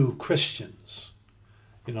well-to-do Christians,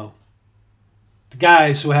 you know, the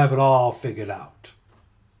guys who have it all figured out,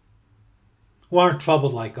 who aren't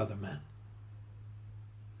troubled like other men.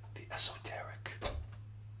 The esoteric.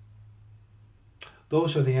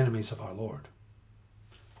 Those are the enemies of our Lord.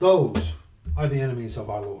 Those are the enemies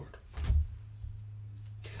of our Lord.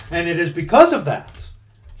 And it is because of that.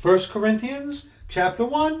 1 Corinthians chapter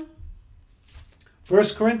 1. 1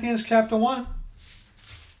 Corinthians chapter 1.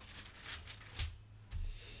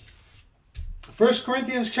 1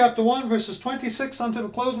 Corinthians chapter 1, verses 26 unto the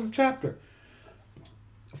close of the chapter.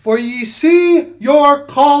 For ye see your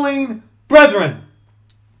calling, brethren,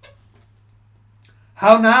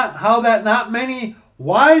 how that not many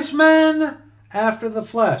wise men after the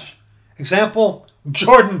flesh. Example,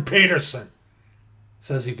 Jordan Peterson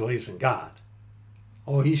says he believes in God.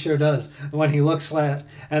 Oh, he sure does. The one he looks at,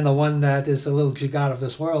 and the one that is the little god of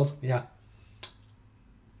this world, yeah.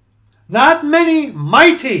 Not many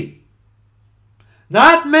mighty,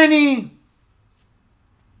 not many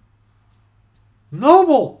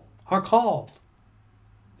noble are called.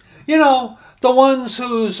 You know, the ones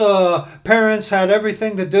whose parents had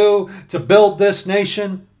everything to do to build this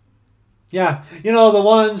nation. Yeah, you know, the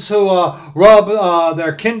ones who rub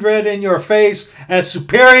their kindred in your face as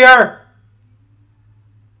superior.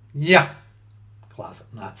 Yeah. Closet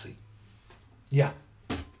Nazi. Yeah.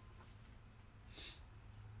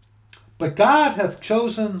 But God hath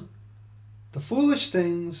chosen the foolish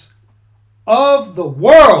things of the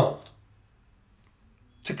world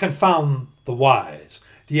to confound the wise,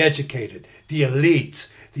 the educated, the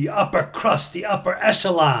elite, the upper crust, the upper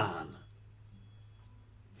echelon.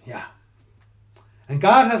 Yeah. And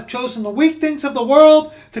God hath chosen the weak things of the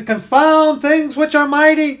world to confound things which are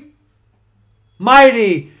mighty.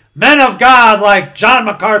 Mighty men of God like John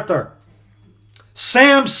MacArthur,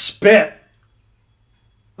 Sam Spit,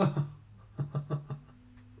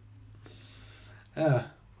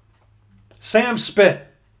 Sam Spit,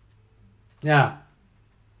 yeah,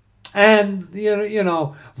 and you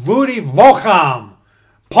know Voddie Baucham,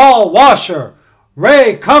 Paul Washer,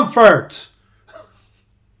 Ray Comfort,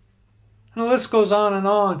 and the list goes on and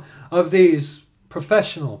on of these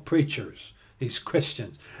professional preachers, these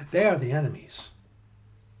Christians. They are the enemies.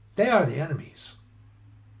 They are the enemies.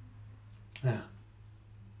 Yeah.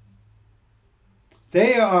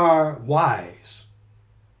 They are wise.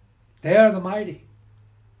 They are the mighty.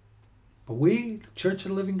 But we, the Church of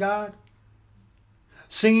the Living God,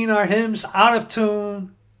 singing our hymns out of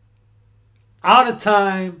tune, out of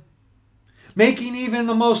time, making even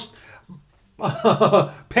the most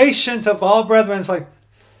patient of all brethren, it's like,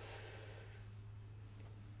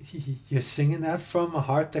 you're singing that from a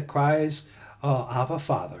heart that cries, oh, Abba,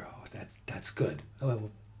 Father. Oh, that's good.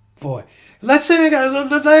 Oh, boy. Let's sing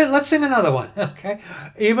another one. Okay?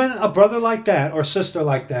 Even a brother like that or sister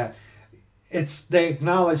like that, they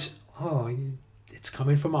acknowledge, oh, it's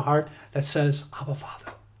coming from a heart that says, Abba,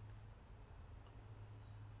 Father.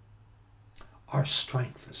 Our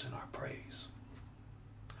strength is in our praise.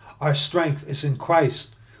 Our strength is in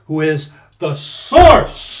Christ, who is the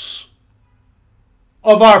source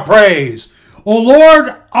of our praise. O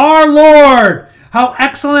Lord, our Lord, how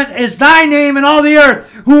excellent is thy name in all the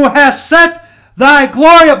earth, who has set thy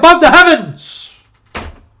glory above the heavens.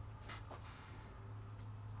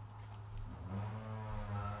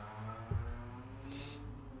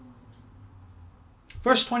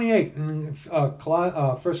 Verse 28 in 1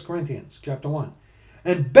 Corinthians chapter 1.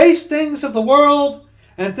 And base things of the world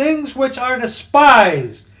and things which are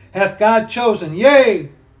despised hath God chosen, yea,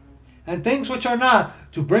 and things which are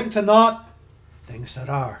not, to bring to naught things that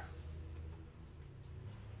are.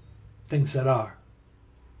 things that are.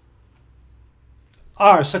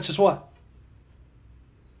 Are such as what?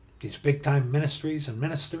 These big-time ministries and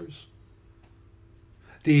ministers.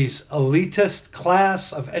 These elitist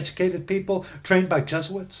class of educated people trained by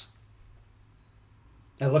Jesuits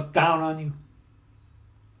that look down on you.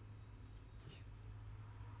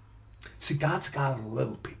 See, God's got a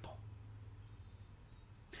little people.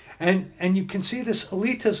 And you can see this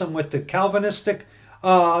elitism with the Calvinistic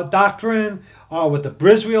doctrine, with the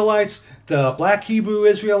Brisraelites, the black Hebrew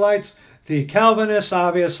Israelites, the Calvinists,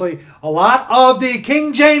 obviously, a lot of the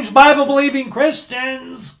King James Bible-believing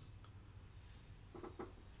Christians.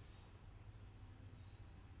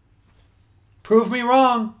 Prove me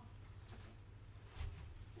wrong.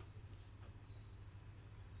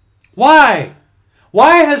 Why?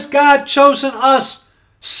 Why has God chosen us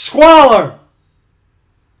squalor?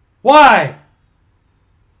 Why?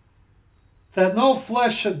 That no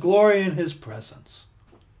flesh should glory in his presence.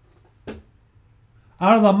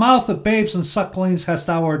 Out of the mouth of babes and sucklings hast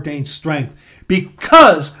thou ordained strength,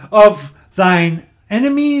 because of thine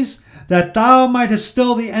enemies, that thou mightest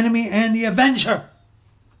still the enemy and the avenger.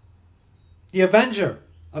 The avenger.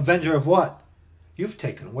 Avenger of what? You've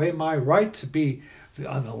taken away my right to be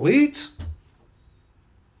an elite.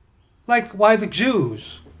 Like why the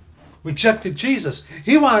Jews rejected Jesus.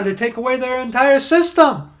 He wanted to take away their entire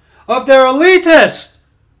system of their elitists.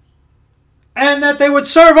 And that they would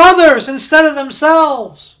serve others instead of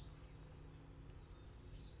themselves.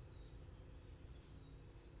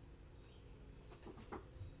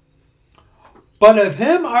 But of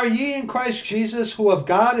him are ye in Christ Jesus, who of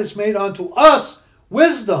God is made unto us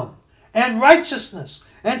wisdom and righteousness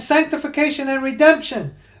and sanctification and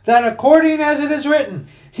redemption, that according as it is written,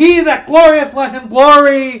 he that glorieth, let him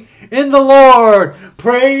glory in the Lord.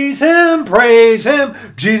 Praise him,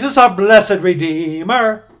 Jesus our blessed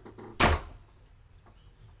Redeemer.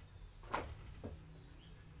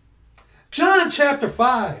 John chapter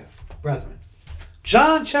 5, brethren.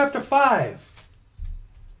 John chapter 5.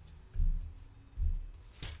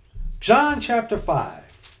 John chapter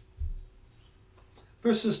 5.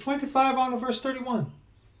 Verses 25 on to verse 31.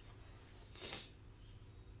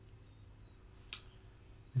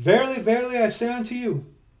 Verily, verily, I say unto you,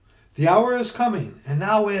 the hour is coming, and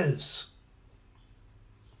now is,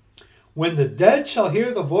 when the dead shall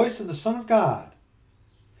hear the voice of the Son of God,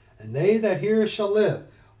 and they that hear shall live.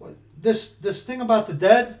 This thing about the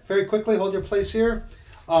dead, very quickly, hold your place here.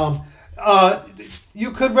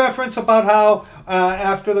 You could reference about how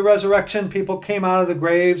after the resurrection, people came out of the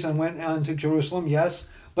graves and went into Jerusalem, yes.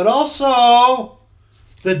 But also,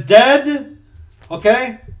 the dead,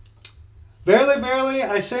 okay? Verily, verily,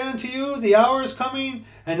 I say unto you, the hour is coming,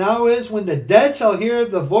 and now is, when the dead shall hear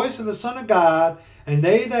the voice of the Son of God, and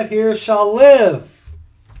they that hear shall live.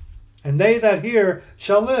 And they that hear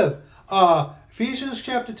shall live. Ephesians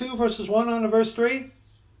chapter 2, verses 1 on to verse 3.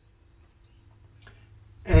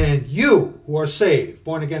 And you who are saved,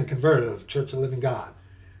 born again, converted of the Church of the living God,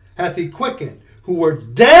 hath he quickened, who were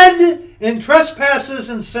dead in trespasses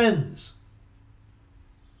and sins,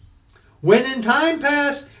 when in time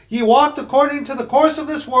past ye walked according to the course of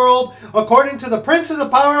this world, according to the prince of the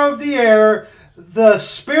power of the air, the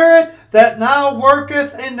spirit that now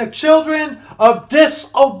worketh in the children of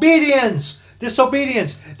disobedience.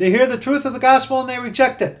 Disobedience. They hear the truth of the gospel and they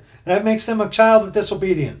reject it. That makes them a child of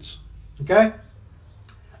disobedience. Okay?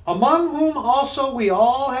 Among whom also we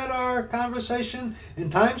all had our conversation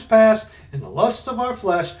in times past in the lusts of our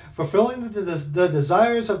flesh, fulfilling the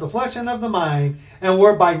desires of the flesh and of the mind, and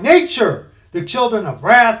were by nature the children of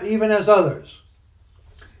wrath, even as others.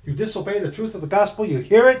 You disobey the truth of the gospel, you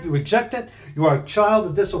hear it, you reject it, you are a child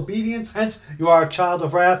of disobedience, hence you are a child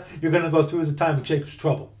of wrath. You're going to go through the time of Jacob's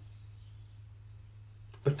trouble.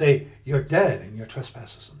 But you're dead in your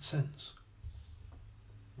trespasses and sins.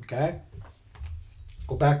 Okay?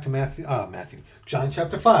 Go back to John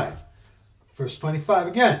chapter 5, verse 25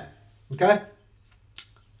 again. Okay?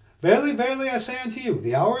 Verily, verily, I say unto you,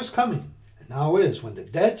 the hour is coming, and now is, when the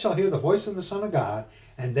dead shall hear the voice of the Son of God,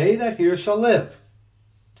 and they that hear shall live.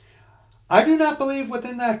 I do not believe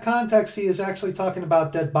within that context he is actually talking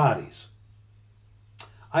about dead bodies.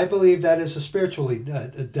 I believe that is a spiritually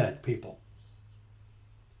dead people.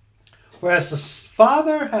 For as the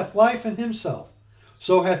Father hath life in himself,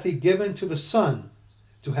 so hath he given to the Son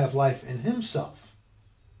to have life in himself.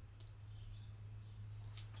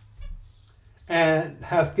 And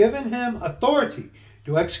hath given him authority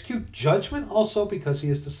to execute judgment also, because he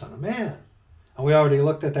is the Son of Man. And we already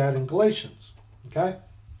looked at that in Galatians. Okay?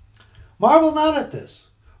 Marvel not at this,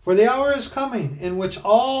 for the hour is coming in which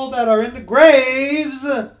all that are in the graves...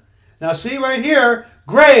 Now see right here,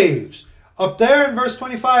 graves. Up there in verse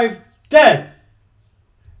 25... Dead.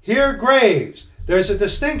 Here, graves. There's a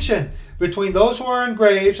distinction between those who are in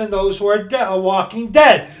graves and those who are walking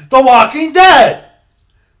dead. The walking dead.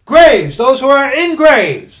 Graves, those who are in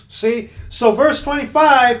graves. See? So verse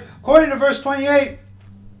 25, according to verse 28,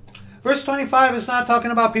 verse 25 is not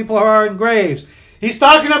talking about people who are in graves. He's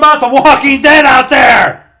talking about the walking dead out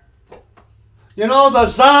there. You know, the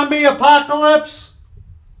zombie apocalypse?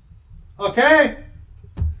 Okay?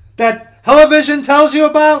 That television tells you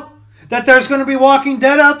about? That there's going to be walking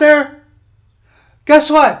dead out there? Guess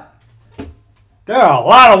what? There are a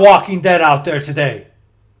lot of walking dead out there today.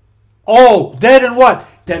 Oh, dead in what?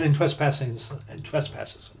 Dead in trespasses and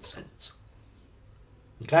sins.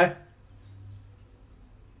 Okay?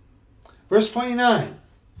 Verse 29.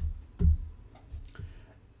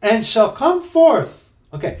 And shall come forth.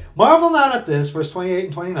 Okay, marvel not at this, verse 28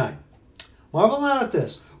 and 29. Marvel not at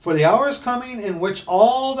this, for the hour is coming in which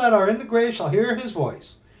all that are in the grave shall hear his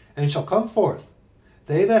voice, and shall come forth.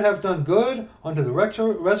 They that have done good unto the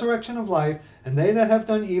resurrection of life, and they that have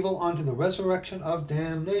done evil unto the resurrection of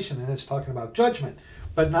damnation. And it's talking about judgment.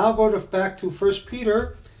 But now go back to 1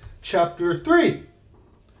 Peter chapter 3.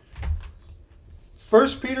 1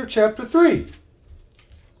 Peter chapter 3.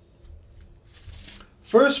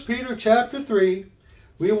 1 Peter chapter 3,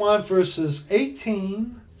 we want verses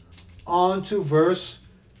 18 on to verse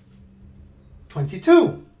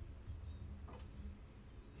 22.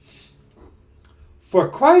 For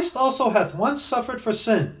Christ also hath once suffered for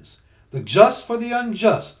sins, the just for the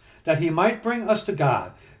unjust, that he might bring us to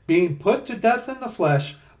God, being put to death in the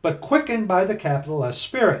flesh, but quickened by the capital as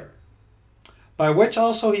Spirit. By which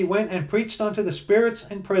also he went and preached unto the spirits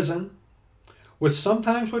in prison, which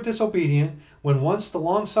sometimes were disobedient, when once the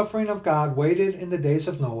long-suffering of God waited in the days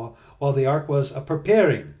of Noah, while the ark was a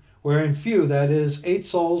preparing, wherein few, that is, 8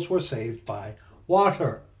 souls, were saved by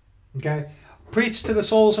water. Okay? Preached to the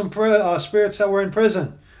souls and spirits that were in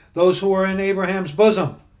prison, those who were in Abraham's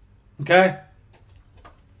bosom. Okay?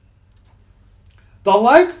 The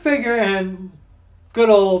like figure, and good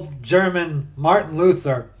old German Martin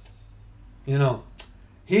Luther, you know,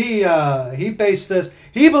 he based this.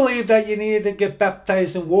 He believed that you needed to get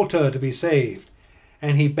baptized in water to be saved.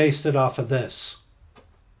 And he based it off of this.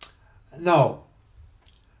 No.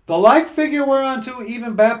 The like figure whereunto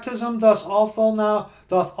even baptism doth also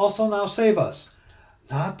now save us.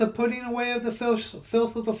 Not the putting away of the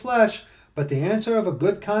filth of the flesh, but the answer of a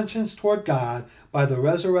good conscience toward God by the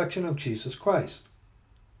resurrection of Jesus Christ.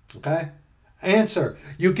 Okay? Answer.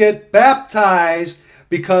 You get baptized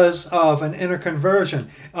because of an inner conversion.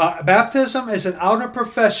 Baptism is an outer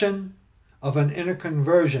profession of an inner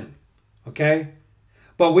conversion. Okay?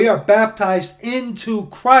 But we are baptized into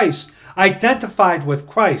Christ, identified with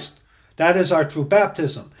Christ. That is our true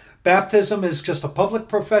baptism. Baptism is just a public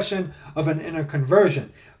profession of an inner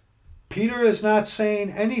conversion. Peter is not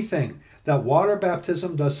saying anything that water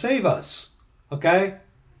baptism does save us. Okay?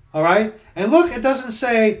 All right? And look, it doesn't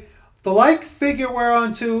say, the like figure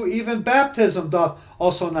whereunto even baptism doth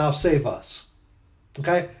also now save us.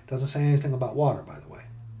 Okay? It doesn't say anything about water, by the way.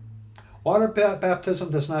 Water baptism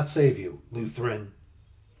does not save you, Lutheran,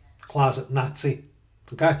 closet Nazi.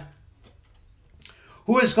 Okay?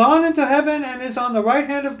 Who is gone into heaven and is on the right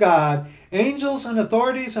hand of God, angels and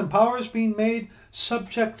authorities and powers being made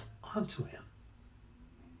subject unto him.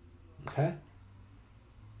 Okay?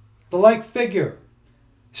 The like figure.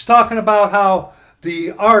 He's talking about how the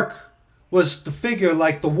ark was the figure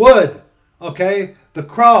like the wood, okay? The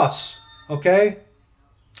cross, okay?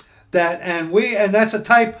 And that's a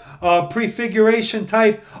type of prefiguration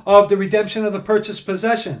type of the redemption of the purchased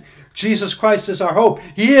possession. Jesus Christ is our hope.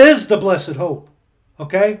 He is the blessed hope.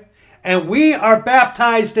 Okay? And we are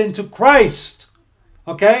baptized into Christ.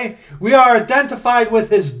 Okay? We are identified with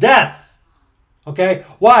his death. Okay?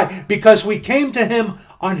 Why? Because we came to him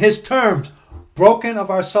on his terms. Broken of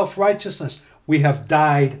our self-righteousness. We have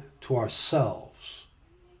died to ourselves.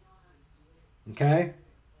 Okay?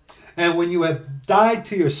 And when you have died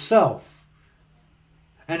to yourself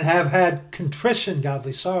and have had contrition,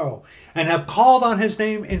 godly sorrow, and have called on his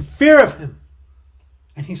name in fear of him,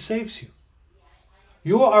 and he saves you.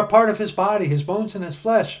 You are part of his body, his bones and his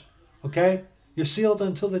flesh. Okay? You're sealed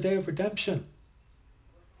until the day of redemption.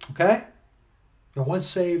 Okay? You're once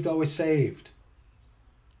saved, always saved.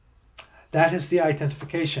 That is the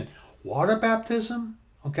identification. Water baptism,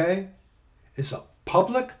 okay, is a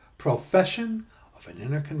public profession of an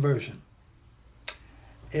inner conversion.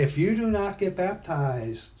 If you do not get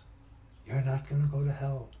baptized, you're not going to go to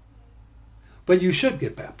hell. But you should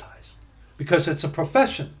get baptized because it's a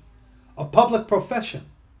profession. A public profession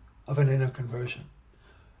of an inner conversion.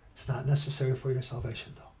 It's not necessary for your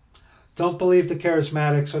salvation, though. Don't believe the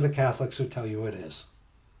charismatics or the Catholics who tell you it is.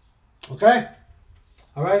 Okay?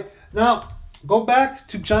 All right? Now, go back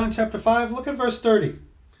to John chapter 5. Look at verse 30.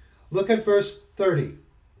 Look at verse 30.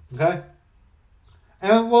 Okay?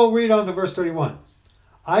 And we'll read on to verse 31.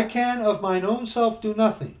 I can of mine own self do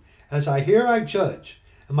nothing. As I hear, I judge.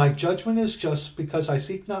 And my judgment is just, because I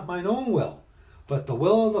seek not mine own will, but the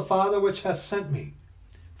will of the Father which hath sent me.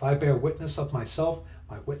 If I bear witness of myself,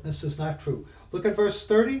 my witness is not true. Look at verse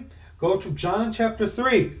 30. Go to John chapter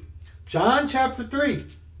 3. John chapter 3.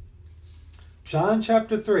 John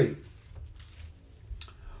chapter 3.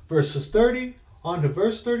 Verses 30 on to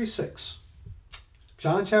verse 36.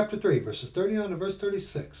 John chapter 3, verses 30 on to verse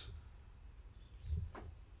 36.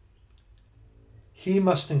 He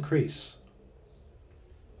must increase,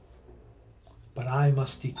 but I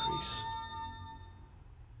must decrease.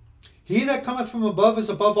 He that cometh from above is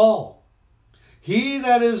above all. He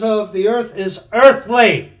that is of the earth is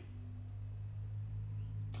earthly.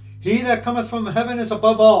 He that cometh from heaven is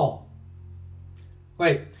above all.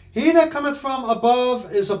 Wait. He that cometh from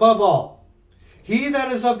above is above all. He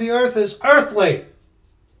that is of the earth is earthly,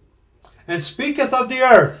 and speaketh of the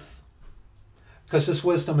earth. Because this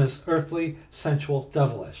wisdom is earthly, sensual,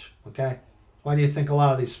 devilish. Okay? Why do you think a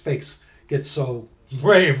lot of these fakes get so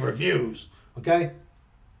rave reviews? Okay?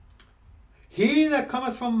 He that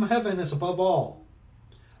cometh from heaven is above all.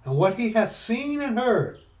 And what he hath seen and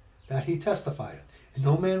heard, that he testifieth. And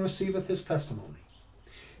no man receiveth his testimony.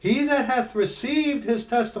 He that hath received his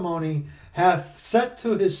testimony hath set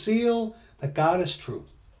to his seal that God is true.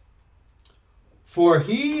 For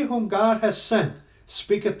he whom God hath sent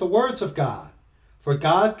speaketh the words of God. For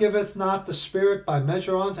God giveth not the Spirit by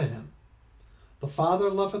measure unto him. The Father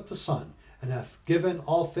loveth the Son, and hath given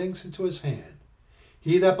all things into his hand.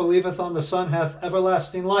 He that believeth on the Son hath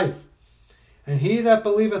everlasting life. And he that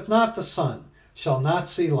believeth not the Son shall not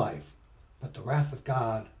see life, but the wrath of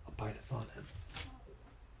God abideth on him.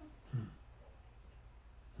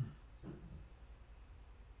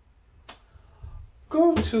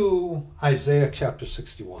 Go to Isaiah chapter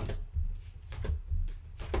 61.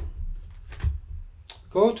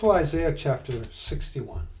 Go to Isaiah chapter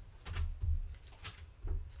 61.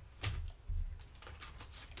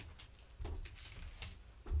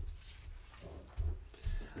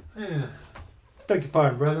 Yeah. Beg your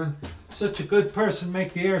pardon, brethren. Such a good person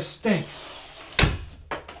make the air stink.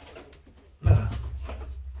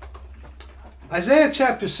 Isaiah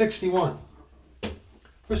chapter 61,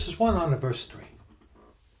 verses 1 on to verse 3.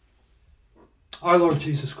 Our Lord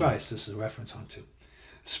Jesus Christ, this is a reference unto.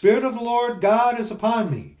 Spirit of the Lord God is upon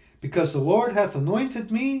me, because the Lord hath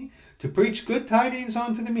anointed me to preach good tidings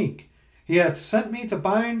unto the meek. He hath sent me to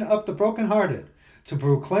bind up the brokenhearted, to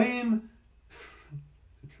proclaim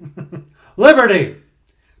liberty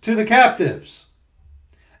to the captives,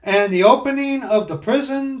 and the opening of the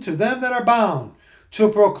prison to them that are bound, to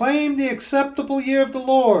proclaim the acceptable year of the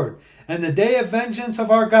Lord, and the day of vengeance of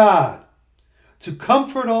our God, to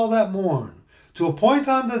comfort all that mourn, to appoint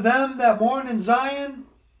unto them that mourn in Zion,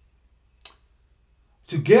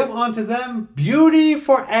 to give unto them beauty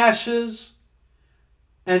for ashes,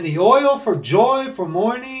 and the oil for joy for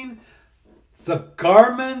mourning, the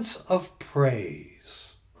garments of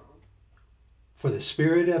praise for the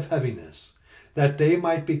spirit of heaviness, that they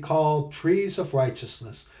might be called trees of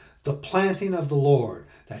righteousness, the planting of the Lord,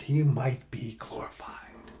 that he might be glorified.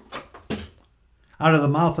 Out of the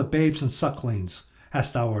mouth of babes and sucklings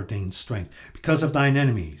hast thou ordained strength, because of thine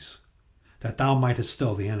enemies, that thou mightest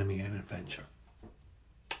still the enemy in adventure.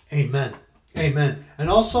 Amen. Amen. And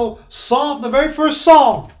also, Psalm, the very first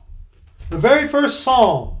Psalm. The very first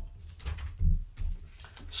Psalm.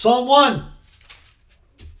 Psalm 1,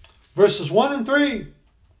 verses 1 and 3.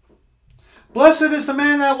 Blessed is the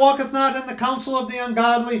man that walketh not in the counsel of the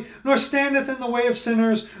ungodly, nor standeth in the way of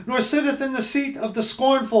sinners, nor sitteth in the seat of the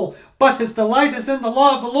scornful. But his delight is in the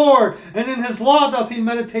law of the Lord, and in his law doth he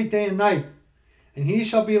meditate day and night. And he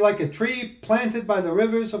shall be like a tree planted by the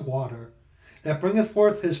rivers of water, that bringeth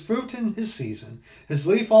forth his fruit in his season. His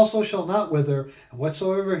leaf also shall not wither, and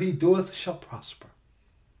whatsoever he doeth shall prosper.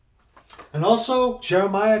 And also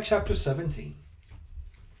Jeremiah chapter 17.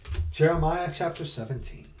 Jeremiah chapter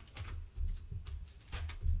 17.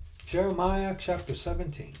 Jeremiah chapter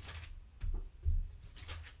 17.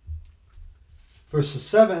 Verses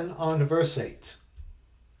 7 on to verse 8.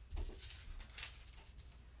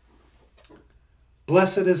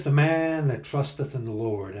 Blessed is the man that trusteth in the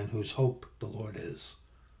Lord, and whose hope the Lord is.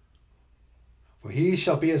 For he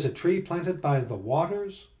shall be as a tree planted by the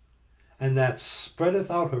waters, and that spreadeth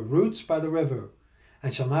out her roots by the river,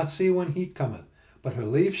 and shall not see when heat cometh, but her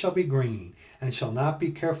leaf shall be green, and shall not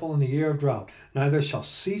be careful in the year of drought, neither shall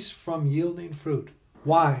cease from yielding fruit.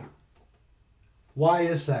 Why? Why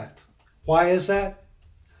is that? Why is that?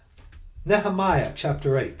 Nehemiah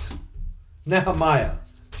chapter 8. Nehemiah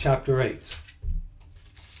chapter 8.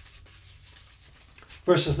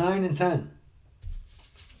 Verses 9 and 10.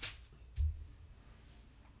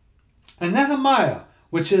 And Nehemiah,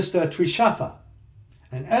 which is the Trishatha,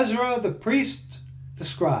 and Ezra the priest, the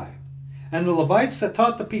scribe, and the Levites that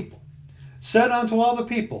taught the people, said unto all the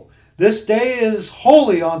people, This day is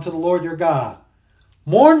holy unto the Lord your God.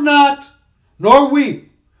 Mourn not, nor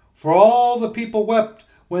weep, for all the people wept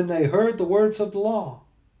when they heard the words of the law.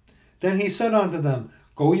 Then he said unto them,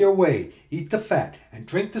 Go your way, eat the fat, and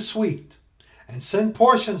drink the sweet, and send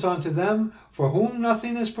portions unto them for whom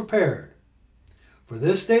nothing is prepared. For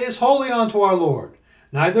this day is holy unto our Lord,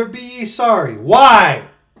 neither be ye sorry. Why?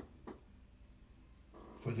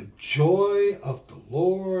 For the joy of the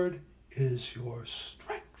Lord is your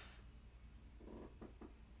strength.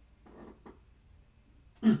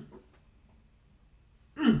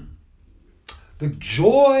 The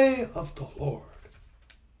joy of the Lord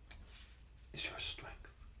is your strength.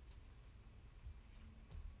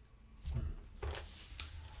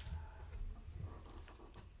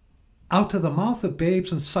 Out of the mouth of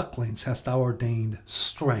babes and sucklings hast thou ordained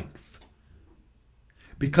strength,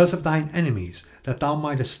 because of thine enemies, that thou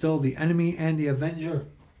mightest still the enemy and the avenger.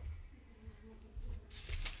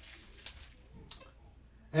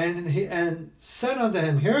 And said unto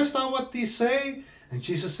him, Hearest thou what these say? And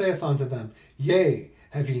Jesus saith unto them, Yea,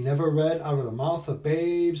 have ye never read, out of the mouth of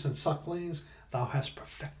babes and sucklings thou hast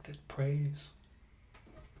perfected praise?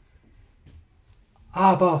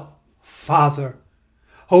 Abba, Father,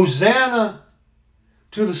 Hosanna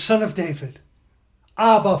to the Son of David.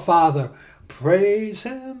 Abba, Father, praise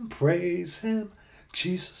him,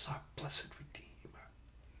 Jesus, our blessed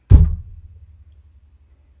Redeemer.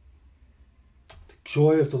 The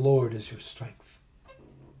joy of the Lord is your strength.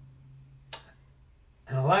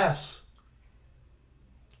 And alas,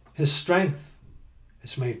 his strength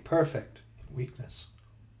is made perfect in weakness.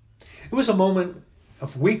 It was a moment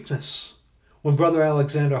of weakness when Brother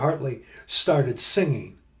Alexander Hartley started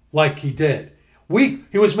singing like he did. Weak.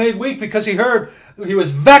 He was made weak because he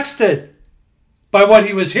was vexed by what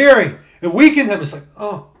he was hearing. It weakened him. It's like,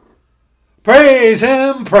 oh, praise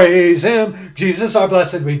him, Jesus, our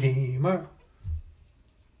blessed Redeemer.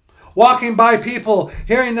 Walking by people,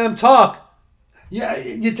 hearing them talk. Yeah,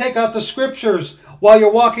 you take out the scriptures. While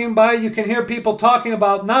you're walking by, you can hear people talking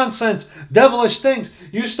about nonsense, devilish things.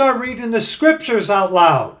 You start reading the scriptures out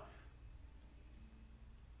loud.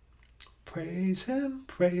 Praise him,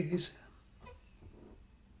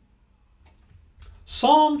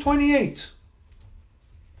 Psalm 28.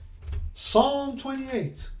 Psalm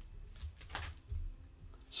 28.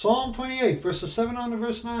 Psalm 28, verses 7 on to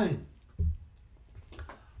verse 9.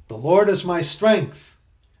 The Lord is my strength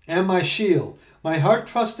and my shield. My heart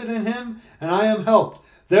trusted in him, and I am helped.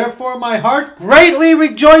 Therefore my heart greatly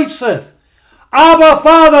rejoiceth. Abba,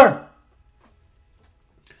 Father.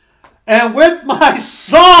 And with my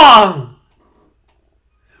song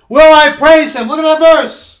will I praise him. Look at that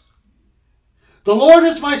verse. The Lord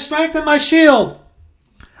is my strength and my shield.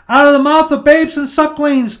 Out of the mouth of babes and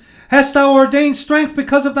sucklings hast thou ordained strength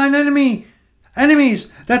because of thine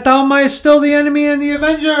enemies, that thou mightest still the enemy and the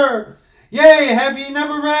avenger. Yea, have ye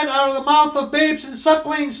never read, out of the mouth of babes and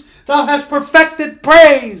sucklings thou hast perfected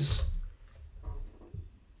praise?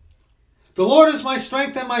 The Lord is my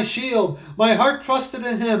strength and my shield. My heart trusted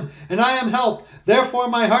in him, and I am helped. Therefore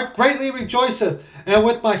my heart greatly rejoiceth, and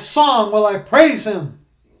with my song will I praise him.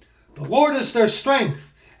 The Lord is their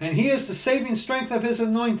strength, and he is the saving strength of his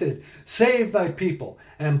anointed. Save thy people,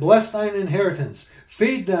 and bless thine inheritance.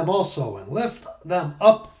 Feed them also, and lift them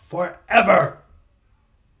up forever.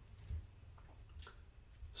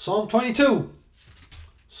 Psalm 22.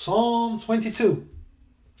 Psalm 22.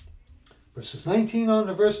 Verses 19 on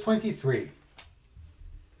to verse 23.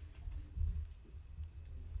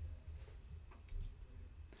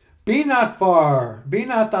 Be not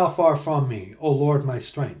thou far from me, O Lord my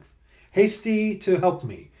strength. Haste thee to help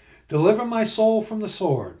me. Deliver my soul from the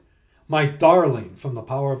sword, my darling from the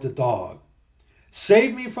power of the dog.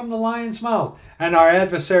 Save me from the lion's mouth, and our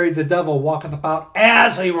adversary the devil walketh about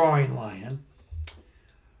as a roaring lion.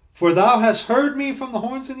 For thou hast heard me from the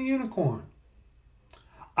horns of the unicorn.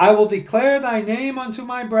 I will declare thy name unto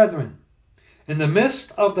my brethren. In the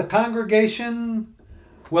midst of the congregation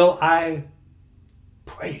will I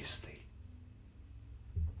praise thee.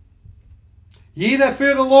 Ye that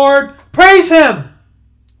fear the Lord, praise him.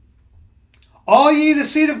 All ye the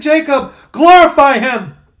seed of Jacob, glorify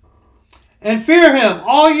him. And fear him,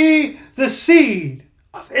 all ye the seed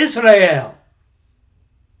of Israel.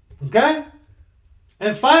 Okay?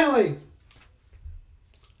 And finally,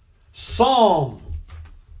 Psalm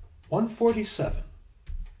 147.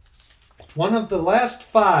 One of the last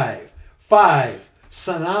five,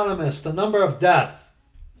 synonymous, the number of death.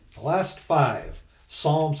 The last 5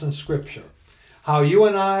 Psalms in Scripture. How you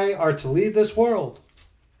and I are to leave this world.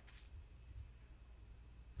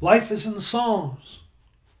 Life is in the Psalms.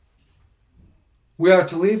 We are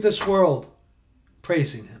to leave this world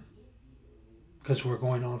praising Him because we're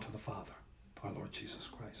going on to the Father, our Lord Jesus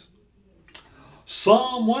Christ.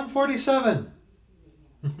 Psalm 147.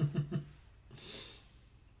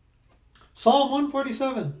 Psalm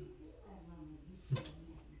 147.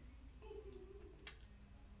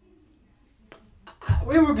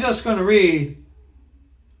 We were just going to read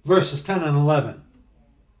verses 10 and 11.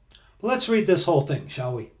 But let's read this whole thing,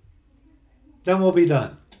 shall we? Then we'll be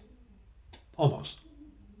done. Almost.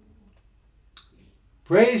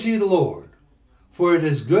 Praise ye the Lord, for it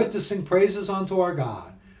is good to sing praises unto our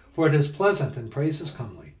God, for it is pleasant and praises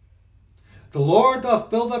comely. The Lord doth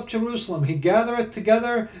build up Jerusalem, he gathereth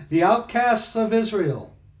together the outcasts of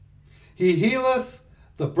Israel. He healeth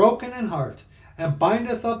the broken in heart, and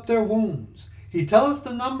bindeth up their wounds. He telleth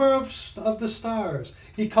the number of the stars,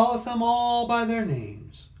 he calleth them all by their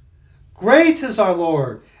names. Great is our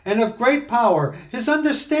Lord, and of great power, his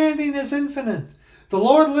understanding is infinite. The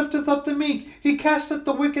Lord lifteth up the meek, he casteth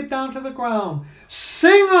the wicked down to the ground.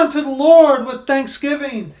 Sing unto the Lord with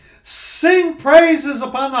thanksgiving. Sing praises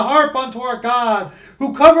upon the harp unto our God,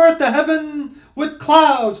 who covereth the heaven with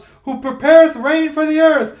clouds, who prepareth rain for the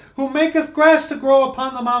earth, who maketh grass to grow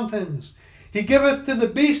upon the mountains. He giveth to the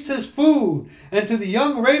beast his food, and to the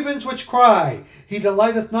young ravens which cry. He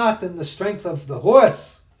delighteth not in the strength of the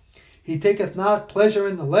horse. He taketh not pleasure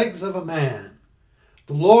in the legs of a man.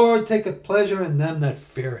 The Lord taketh pleasure in them that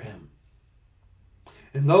fear him,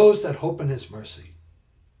 in those that hope in his mercy.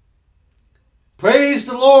 Praise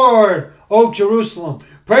the Lord, O Jerusalem.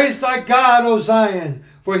 Praise thy God, O Zion,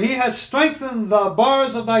 for he hath strengthened the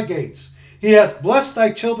bars of thy gates. He hath blessed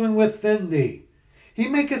thy children within thee. He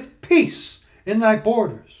maketh peace in thy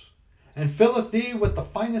borders, and filleth thee with the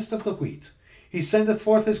finest of the wheat. He sendeth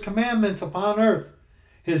forth his commandments upon earth.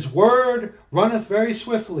 His word runneth very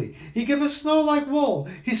swiftly. He giveth snow like wool.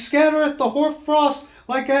 He scattereth the hoarfrost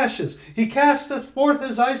like ashes. He casteth forth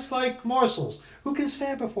his ice like morsels. Who can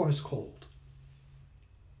stand before his cold?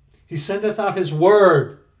 He sendeth out his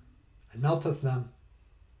word, and melteth them.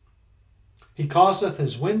 He causeth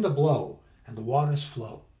his wind to blow, and the waters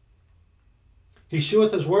flow. He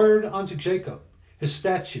sheweth his word unto Jacob, his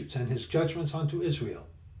statutes and his judgments unto Israel.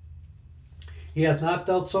 He hath not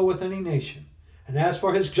dealt so with any nation. And as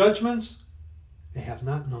for his judgments, they have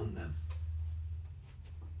not known them.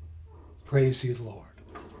 Praise ye the Lord.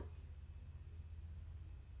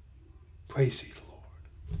 Praise ye the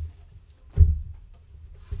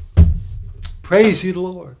Lord. Praise ye the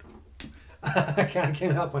Lord. I can't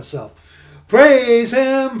help myself. Praise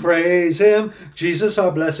him, Jesus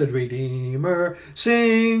our blessed Redeemer.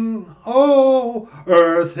 Sing, O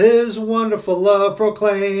earth, his wonderful love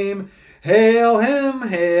proclaim. Hail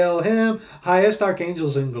him, highest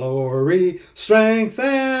archangels in glory. Strength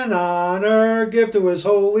and honor give to his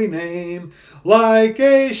holy name. Like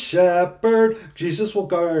a shepherd, Jesus will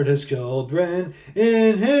guard his children.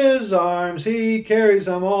 In his arms he carries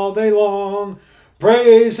them all day long.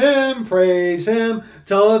 Praise him,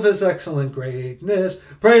 tell of his excellent greatness.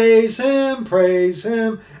 Praise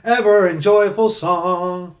him, ever in joyful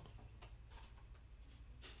song.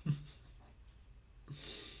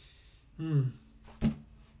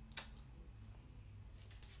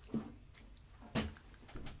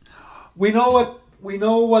 We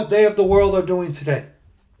know what they of the world are doing today.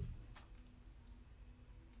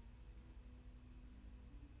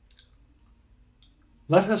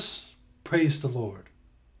 Let us praise the Lord.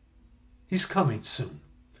 He's coming soon.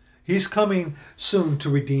 He's coming soon to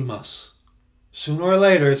redeem us. Sooner or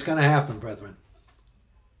later, it's going to happen, brethren.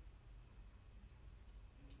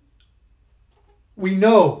 We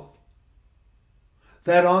know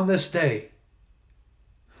that on this day,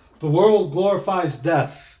 the world glorifies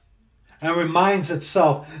death and reminds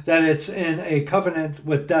itself that it's in a covenant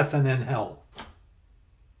with death and in hell.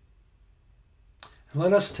 And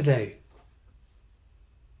let us today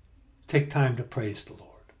take time to praise the Lord.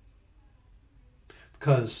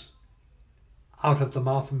 Because out of the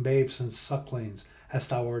mouth of babes and sucklings hast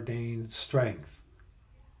thou ordained strength,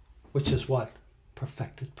 which is what?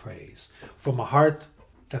 Perfected praise. From a heart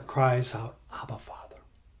that cries out, Abba, Father.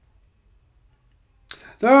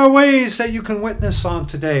 There are ways that you can witness on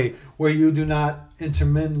today where you do not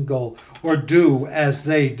intermingle or do as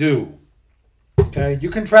they do. Okay, you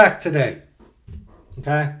can track today.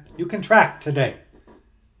 Okay, you can track today.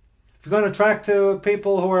 If you're going to track to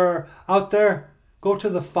people who are out there, go to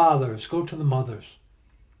the fathers, go to the mothers.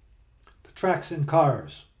 Put tracks in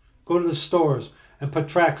cars. Go to the stores and put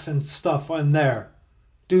tracks and stuff in there.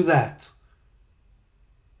 Do that.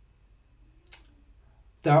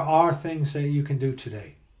 There are things that you can do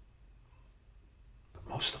today. But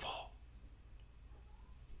most of all,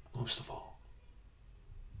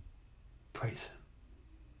 praise Him.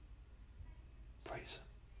 Praise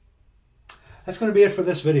Him. That's going to be it for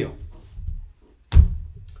this video.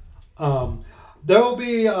 There will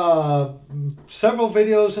be several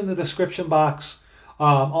videos in the description box.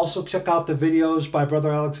 Also check out the videos by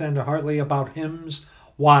Brother Alexander Hartley about hymns,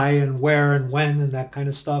 why and where and when and that kind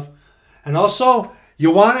of stuff. And also,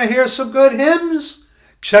 you want to hear some good hymns?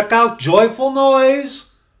 Check out Joyful Noise.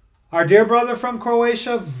 Our dear brother from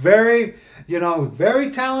Croatia, very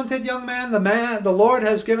talented young man. The Lord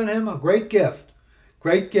has given him a great gift.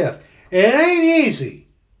 Great gift. It ain't easy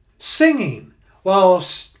singing while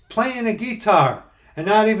playing a guitar and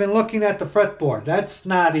not even looking at the fretboard. That's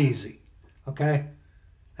not easy. Okay?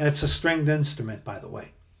 That's a stringed instrument, by the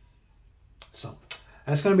way. So,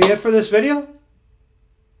 that's going to be it for this video.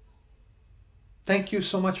 Thank you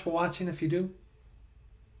so much for watching if you do.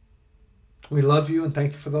 We love you, and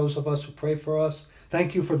thank you for those of us who pray for us.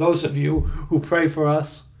 Thank you for those of you who pray for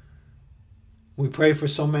us. We pray for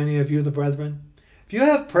so many of you, the brethren. If you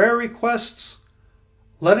have prayer requests,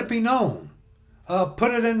 let it be known.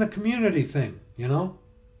 Put it in the community thing,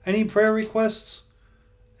 Any prayer requests,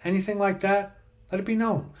 anything like that, let it be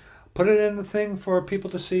known. Put it in the thing for people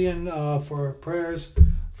to see and for prayers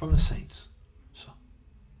from the saints. So,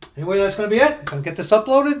 anyway, that's going to be it. I'm going to get this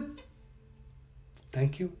uploaded.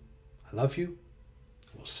 Thank you. I love you.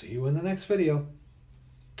 We'll see you in the next video.